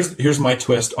 So here's my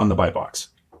twist on the buy box.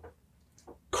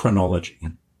 Chronology.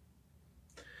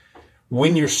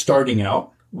 When you're starting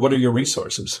out, what are your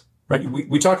resources, right?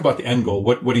 We talk about the end goal.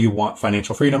 What do you want?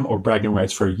 Financial freedom or bragging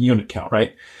rights for unit count,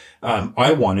 right?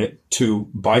 I wanted to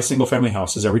buy single family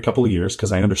houses every couple of years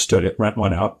because I understood it. Rent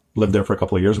one out, live there for a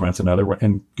couple of years, rent another,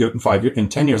 and in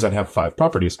 10 years, I'd have 5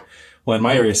 properties. Well, in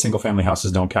my area, single family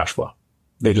houses don't cash flow.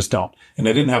 They just don't. And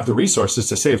I didn't have the resources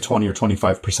to save 20 or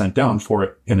 25% down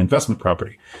for an investment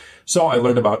property. So I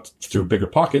learned about, through Bigger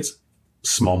Pockets,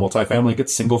 small multifamily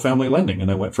gets single family lending.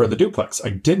 And I went for the duplex. I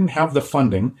didn't have the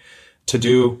funding to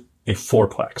do a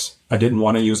fourplex. I didn't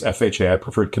want to use FHA. I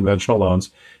preferred conventional loans.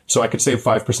 So I could save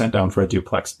 5% down for a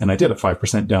duplex. And I did a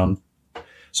 5% down.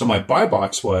 So my buy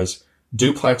box was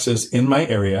duplexes in my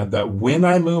area that when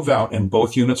I move out and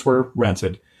both units were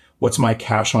rented, what's my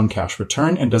cash on cash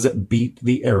return? And does it beat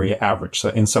the area average? So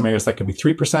in some areas that could be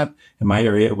 3%. In my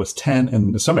area, it was 10.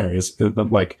 And in some areas,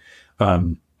 like,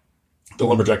 the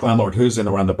lumberjack landlord who's in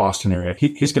around the Boston area,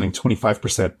 he's getting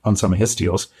 25% on some of his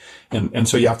deals. And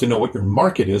so you have to know what your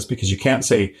market is because you can't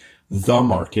say the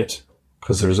market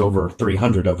because there's over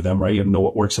 300 of them, right? You know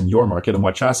what works in your market and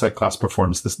which asset class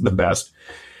performs the best.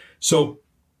 So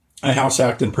I house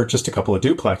hacked and purchased a couple of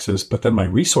duplexes, but then my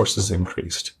resources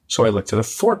increased. So I looked at a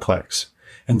fourplex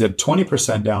and did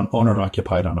 20% down owner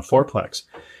occupied on a fourplex.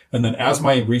 And then as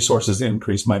my resources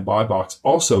increased, my buy box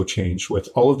also changed with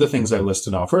all of the things I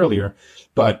listed off earlier.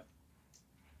 But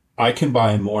I can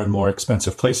buy in more and more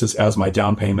expensive places as my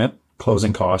down payment,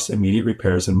 closing costs, immediate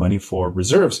repairs, and money for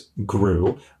reserves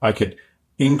grew. I could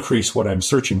increase what I'm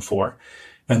searching for.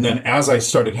 And then as I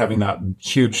started having that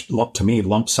huge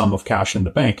lump sum of cash in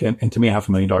the bank, and to me,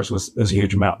 $500,000 was a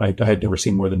huge amount. I had never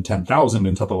seen more than 10,000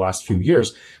 until the last few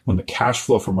years when the cash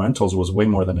flow from rentals was way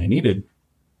more than I needed.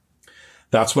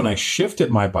 That's when I shifted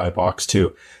my buy box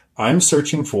to I'm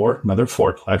searching for another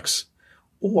fourplex,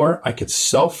 or I could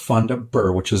self-fund a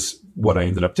BRRRR, which is what I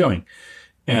ended up doing.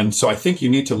 And so I think you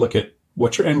need to look at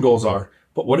what your end goals are,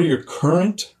 but what are your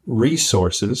current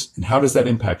resources and how does that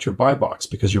impact your buy box?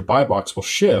 Because your buy box will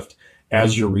shift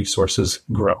as your resources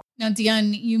grow. Now,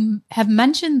 Dion, you have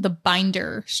mentioned the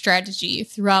binder strategy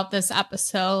throughout this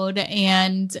episode,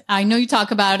 and I know you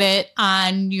talk about it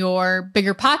on your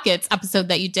Bigger Pockets episode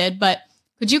that you did, but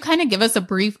could you kind of give us a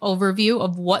brief overview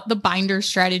of what the binder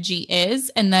strategy is?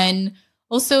 And then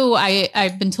also,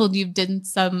 I've been told you've done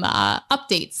some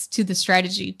updates to the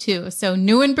strategy too. So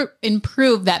new and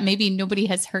improved that maybe nobody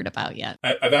has heard about yet.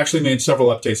 I've actually made several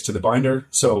updates to the binder.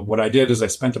 So what I did is I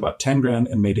spent about 10 grand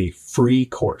and made a free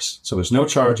course. So there's no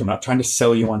charge. I'm not trying to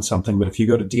sell you on something, but if you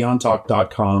go to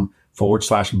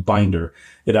diontalk.com/binder,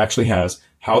 it actually has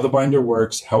how the binder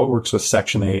works, how it works with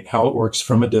Section 8, how it works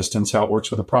from a distance, how it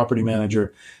works with a property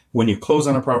manager, when you close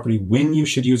on a property, when you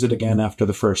should use it again after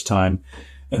the first time.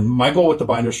 And my goal with the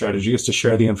binder strategy is to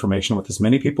share the information with as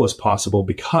many people as possible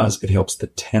because it helps the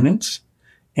tenants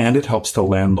and it helps the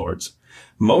landlords.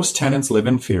 Most tenants live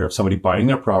in fear of somebody buying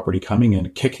their property, coming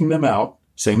in, kicking them out,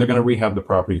 saying they're going to rehab the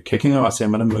property, kicking them out,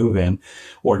 saying I'm going to move in,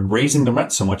 or raising the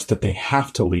rent so much that they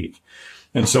have to leave.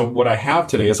 And so what I have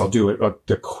today is I'll do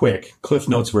the quick Cliff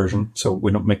Notes version, so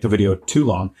we don't make the video too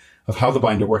long, of how the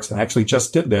binder works. And I actually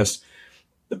just did this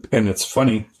and it's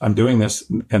funny, I'm doing this,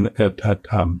 and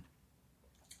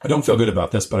I don't feel good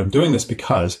about this, but I'm doing this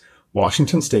because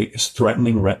Washington State is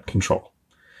threatening rent control.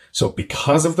 So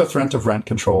because of the threat of rent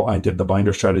control, I did the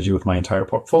binder strategy with my entire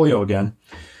portfolio again.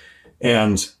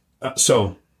 And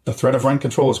so the threat of rent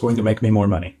control is going to make me more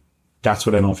money. That's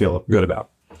what I don't feel good about.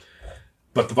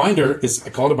 But the binder I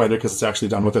call it a binder because it's actually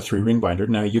done with a 3-ring binder.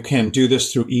 Now you can do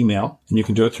this through email and you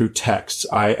can do it through text.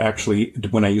 I actually,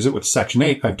 when I use it with Section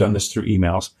 8, I've done this through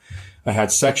emails. I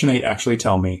had Section 8 actually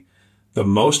tell me the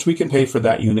most we can pay for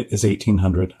that unit is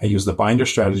 $1,800. I used the binder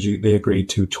strategy. They agreed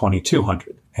to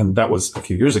 $2,200. And that was a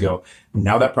few years ago.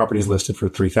 Now that property is listed for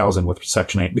 $3,000 with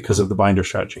Section 8 because of the binder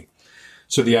strategy.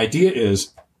 So the idea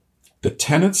is the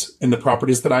tenants in the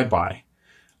properties that I buy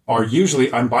are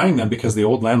usually, I'm buying them because the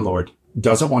old landlord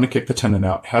doesn't want to kick the tenant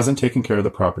out, hasn't taken care of the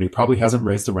property, probably hasn't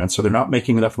raised the rent. So they're not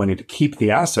making enough money to keep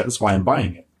the asset. That's why I'm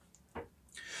buying it.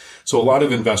 So a lot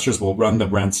of investors will run the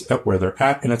rents at where they're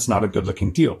at, and it's not a good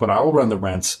looking deal. But I will run the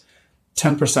rents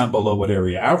 10% below what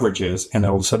area average is, and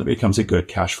all of a sudden it becomes a good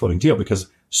cash flowing deal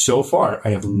because so far I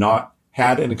have not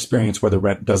had an experience where the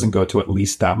rent doesn't go to at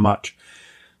least that much.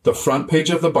 The front page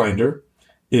of the binder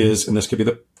is, and this could be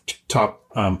the top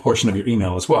portion of your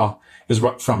email as well, is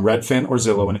from Redfin or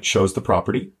Zillow, and it shows the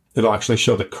property. It'll actually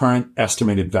show the current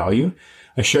estimated value.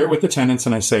 I share it with the tenants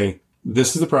and I say,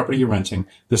 this is the property you're renting.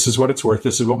 This is what it's worth.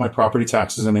 This is what my property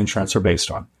taxes and insurance are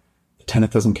based on. The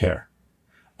tenant doesn't care.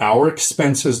 Our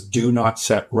expenses do not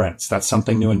set rents. That's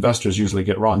something new investors usually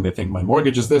get wrong. They think my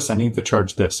mortgage is this. I need to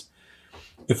charge this.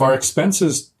 If our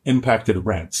expenses impacted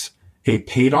rents, a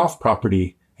paid off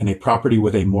property and a property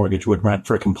with a mortgage would rent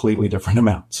for completely different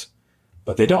amounts.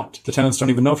 But they don't. The tenants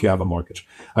don't even know if you have a mortgage.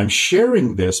 I'm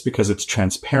sharing this because it's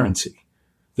transparency.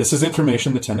 This is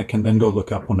information the tenant can then go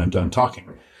look up when I'm done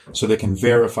talking, so they can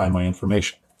verify my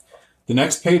information. The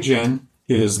next page in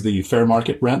is the fair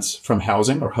market rents from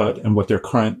housing or HUD and what their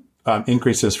current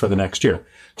increase is for the next year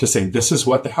to say this is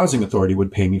what the housing authority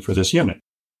would pay me for this unit.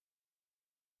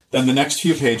 Then the next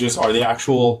few pages are the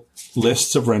actual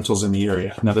lists of rentals in the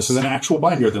area. Now, this is an actual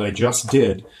binder that I just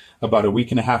did about a week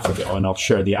and a half ago, and I'll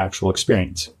share the actual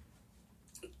experience.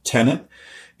 Tenant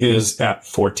is at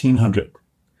 $1,400.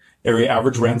 Area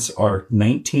average rents are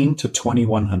 $1,900 to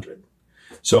 $2,100.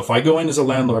 So if I go in as a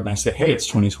landlord and I say, hey, it's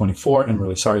 2024, and I'm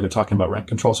really sorry they're talking about rent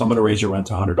control, so I'm going to raise your rent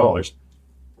to $100,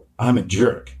 I'm a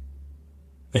jerk.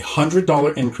 A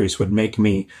 $100 increase would make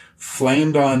me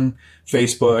flamed on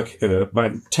Facebook.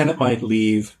 My tenant might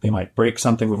leave. They might break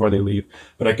something before they leave.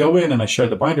 But I go in and I share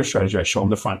the binder strategy. I show them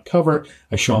the front cover.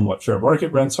 I show them what fair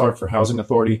market rents are for housing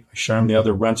authority. I share them the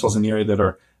other rentals in the area that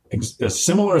are as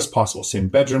similar as possible. Same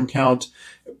bedroom count,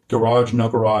 garage, no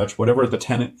garage, whatever the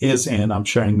tenant is in. I'm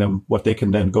sharing them what they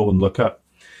can then go and look up.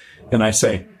 And I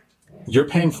say, you're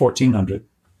paying $1,400.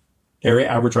 Area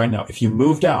average right now. If you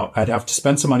moved out, I'd have to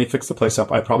spend some money, fix the place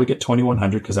up. I'd probably get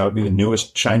 $2,100 because that would be the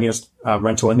newest, shiniest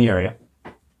rental in the area.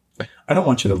 I don't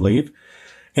want you to leave.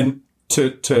 And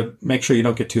to make sure you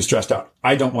don't get too stressed out,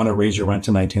 I don't want to raise your rent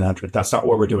to $1,900. That's not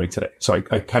what we're doing today. So I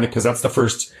kind of, because that's the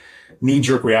first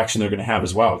knee-jerk reaction they're going to have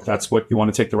as well. That's what you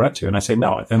want to take the rent to. And I say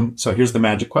no. And so here's the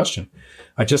magic question.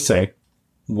 I just say,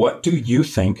 what do you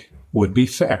think would be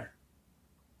fair?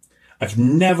 I've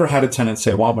never had a tenant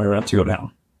say, well, my rent to go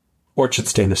down. Or it should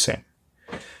stay the same.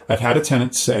 I've had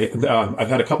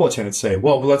a couple of tenants say,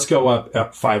 well, let's go up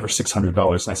at $500 or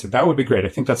 $600. And I said, that would be great. I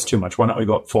think that's too much. Why don't we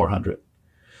go up $400?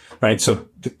 Right. So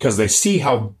because they see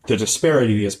how the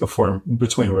disparity is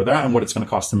between where they're at and what it's going to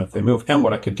cost them if they move and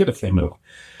what I could get if they move.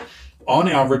 On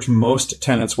average, most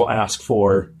tenants will ask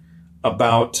for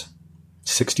about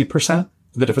 60%.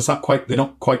 That if it's not quite, they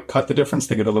don't quite cut the difference,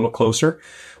 they get a little closer.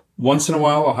 Once in a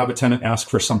while, I'll have a tenant ask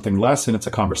for something less, and it's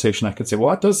a conversation. I could say, well,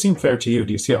 that does seem fair to you.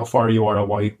 Do you see how far you are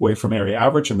away from area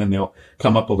average? And then they'll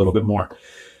come up a little bit more.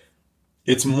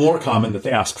 It's more common that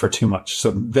they ask for too much.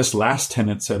 So this last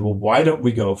tenant said, well, why don't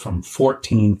we go from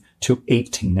 14 to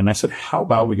 18? And I said, how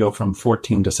about we go from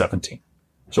 14 to 17?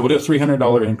 So we'll do a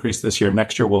 $300 increase this year.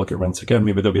 Next year, we'll look at rents again.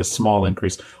 Maybe there'll be a small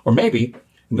increase. Or maybe,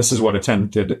 and this is what a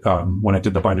tenant did when I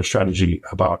did the binder strategy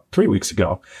about 3 weeks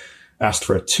ago, asked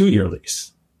for a 2-year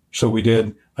lease. So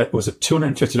it was a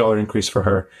 $250 increase for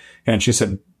her. And she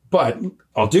said, but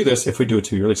I'll do this if we do a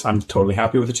 2-year lease. I'm totally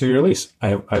happy with a 2-year lease.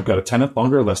 I've got a tenant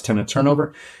longer, less tenant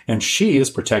turnover, and she is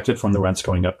protected from the rents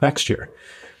going up next year.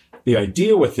 The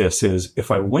idea with this is if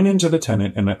I went into the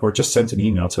tenant or just sent an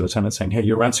email to the tenant saying, hey,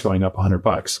 your rent's going up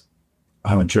 $100,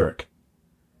 I'm a jerk.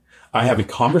 I have a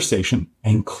conversation,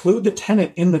 I include the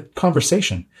tenant in the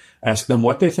conversation, ask them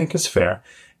what they think is fair,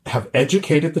 have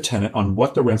educated the tenant on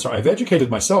what the rents are. I've educated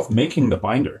myself making the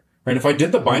binder right? If I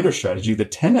did the binder strategy, the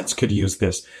tenants could use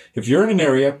this. If you're in an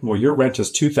area where your rent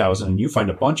is $2,000 and you find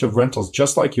a bunch of rentals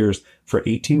just like yours for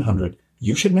 $1,800,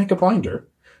 you should make a binder,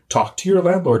 talk to your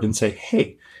landlord and say,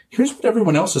 hey, here's what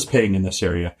everyone else is paying in this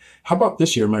area. How about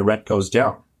this year my rent goes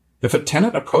down? If a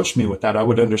tenant approached me with that, I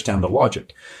would understand the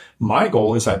logic. My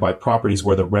goal is I buy properties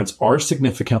where the rents are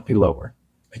significantly lower.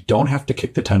 I don't have to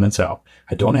kick the tenants out.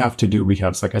 I don't have to do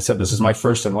rehabs. Like I said, this is my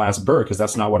first and last BRRRR because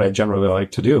that's not what I generally like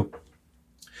to do.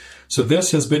 So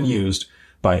this has been used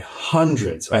by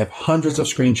hundreds. I have hundreds of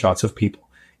screenshots of people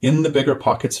in the Bigger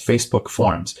Pockets Facebook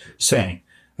forums saying,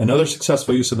 another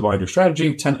successful use of the binder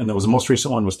strategy, and the most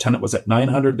recent one was tenant was at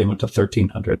 $900, they went to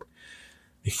 $1,300.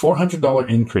 A $400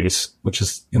 increase, which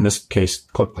is in this case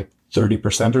like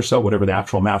 30% or so, whatever the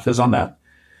actual math is on that,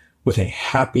 with a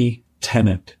happy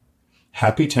tenant.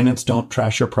 Happy tenants don't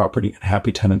trash your property and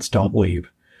happy tenants don't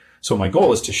leave. So my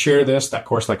goal is to share this. That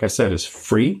course, like I said, is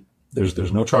free.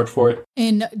 There's no charge for it.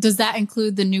 And does that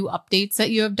include the new updates that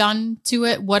you have done to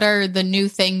it? What are the new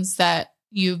things that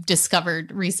you've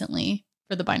discovered recently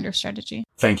for the binder strategy?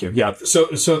 Thank you. Yeah. So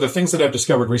the things that I've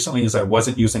discovered recently is I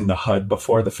wasn't using the HUD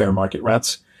before, the fair market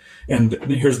rents. And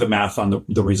here's the math on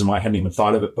the reason why I hadn't even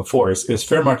thought of it before is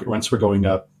fair market rents were going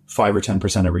up 5 or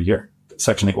 10% every year.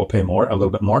 Section 8 will pay more, a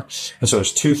little bit more. And so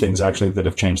there's two things actually that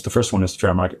have changed. The first one is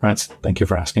fair market rents. Thank you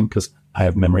for asking because I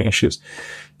have memory issues.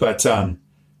 But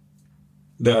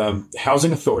the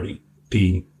Housing Authority,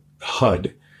 the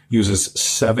HUD, uses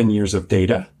 7 years of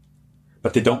data,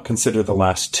 but they don't consider the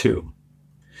last 2.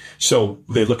 So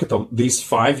they look at these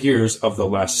 5 years of the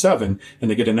last 7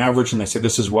 and they get an average and they say,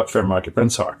 this is what fair market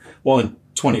rents are. Well, in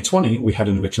 2020, we had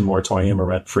an eviction moratorium or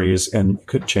rent freeze and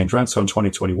could change rent. So in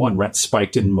 2021, rent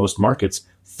spiked in most markets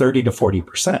 30 to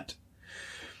 40%.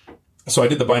 So I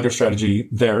did the binder strategy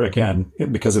there again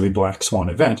because of a black swan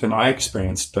event. And I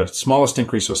experienced the smallest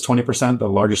increase was 20%. The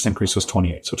largest increase was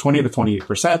 28. So 20 to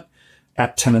 28%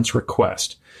 at tenant's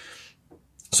request.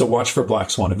 So watch for black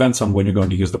swan events on when you're going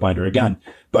to use the binder again.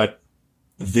 But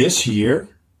this year,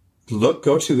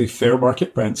 go to the fair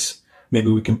market rents. Maybe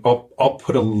we can, I'll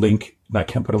put a link. I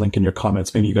can't put a link in your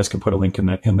comments. Maybe you guys can put a link in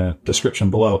the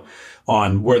description below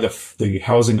on where the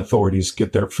housing authorities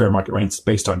get their fair market rents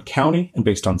based on county and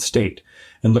based on state.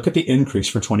 And look at the increase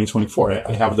for 2024.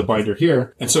 I have the binder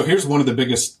here. And so here's one of the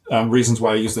biggest reasons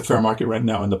why I use the fair market rent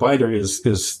now in the binder is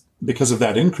because of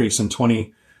that increase in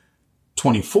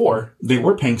 2024. They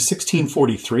were paying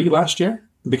 $1,643 last year.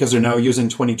 Because they're now using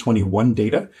 2021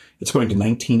 data, it's going to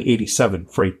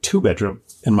 $1,987 for a 2-bedroom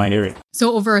in my area.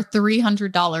 So over a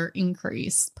 $300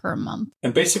 increase per month.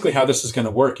 And basically how this is going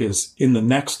to work is in the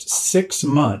next 6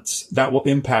 months, that will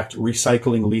impact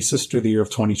recycling leases through the year of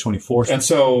 2024. And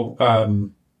so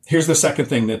here's the second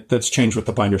thing that's changed with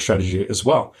the binder strategy as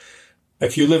well.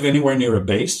 If you live anywhere near a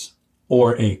base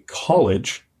or a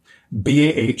college,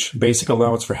 BAH, Basic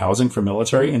Allowance for Housing for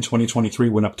Military, in 2023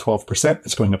 went up 12%.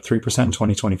 It's going up 3% in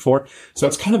 2024. So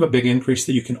that's kind of a big increase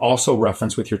that you can also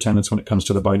reference with your tenants when it comes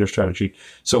to the binder strategy.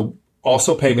 So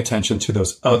also paying attention to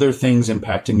those other things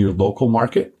impacting your local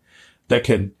market that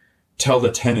can tell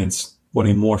the tenants what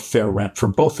a more fair rent for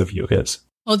both of you is.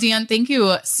 Well, Dion, thank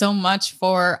you so much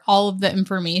for all of the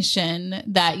information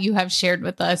that you have shared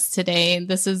with us today.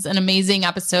 This is an amazing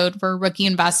episode for rookie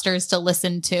investors to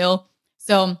listen to.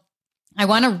 So I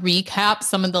want to recap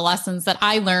some of the lessons that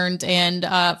I learned. And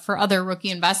for other rookie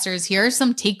investors, here are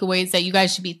some takeaways that you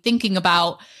guys should be thinking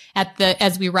about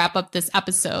as we wrap up this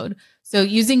episode. So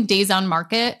using days on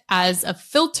market as a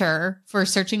filter for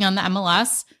searching on the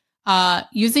MLS,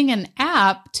 using an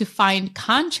app to find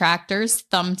contractors,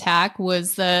 Thumbtack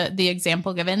was the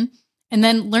example given, and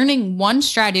then learning one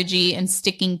strategy and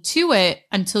sticking to it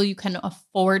until you can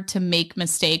afford to make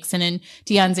mistakes. And in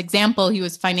Dion's example, he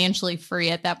was financially free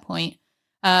at that point.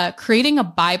 Creating a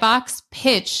buy box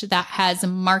pitch that has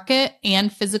market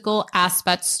and physical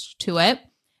aspects to it.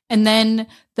 And then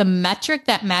the metric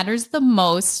that matters the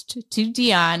most to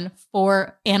Dion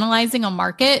for analyzing a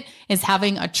market is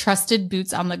having a trusted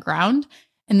boots on the ground.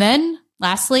 And then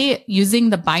lastly, using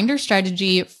the binder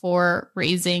strategy for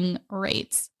raising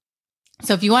rates.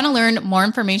 So if you want to learn more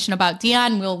information about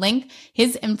Dion, we'll link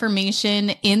his information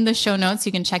in the show notes.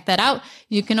 You can check that out.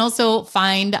 You can also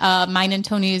find mine and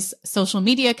Tony's social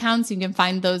media accounts. You can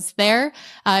find those there.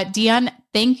 Dion,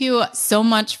 thank you so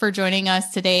much for joining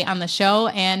us today on the show.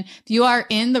 And if you are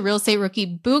in the Real Estate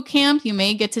Rookie Bootcamp, you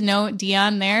may get to know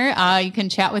Dion there. You can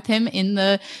chat with him in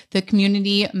the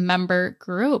community member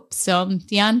group. So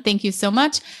Dion, thank you so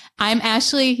much. I'm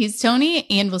Ashley. He's Tony,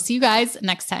 and we'll see you guys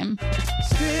next time.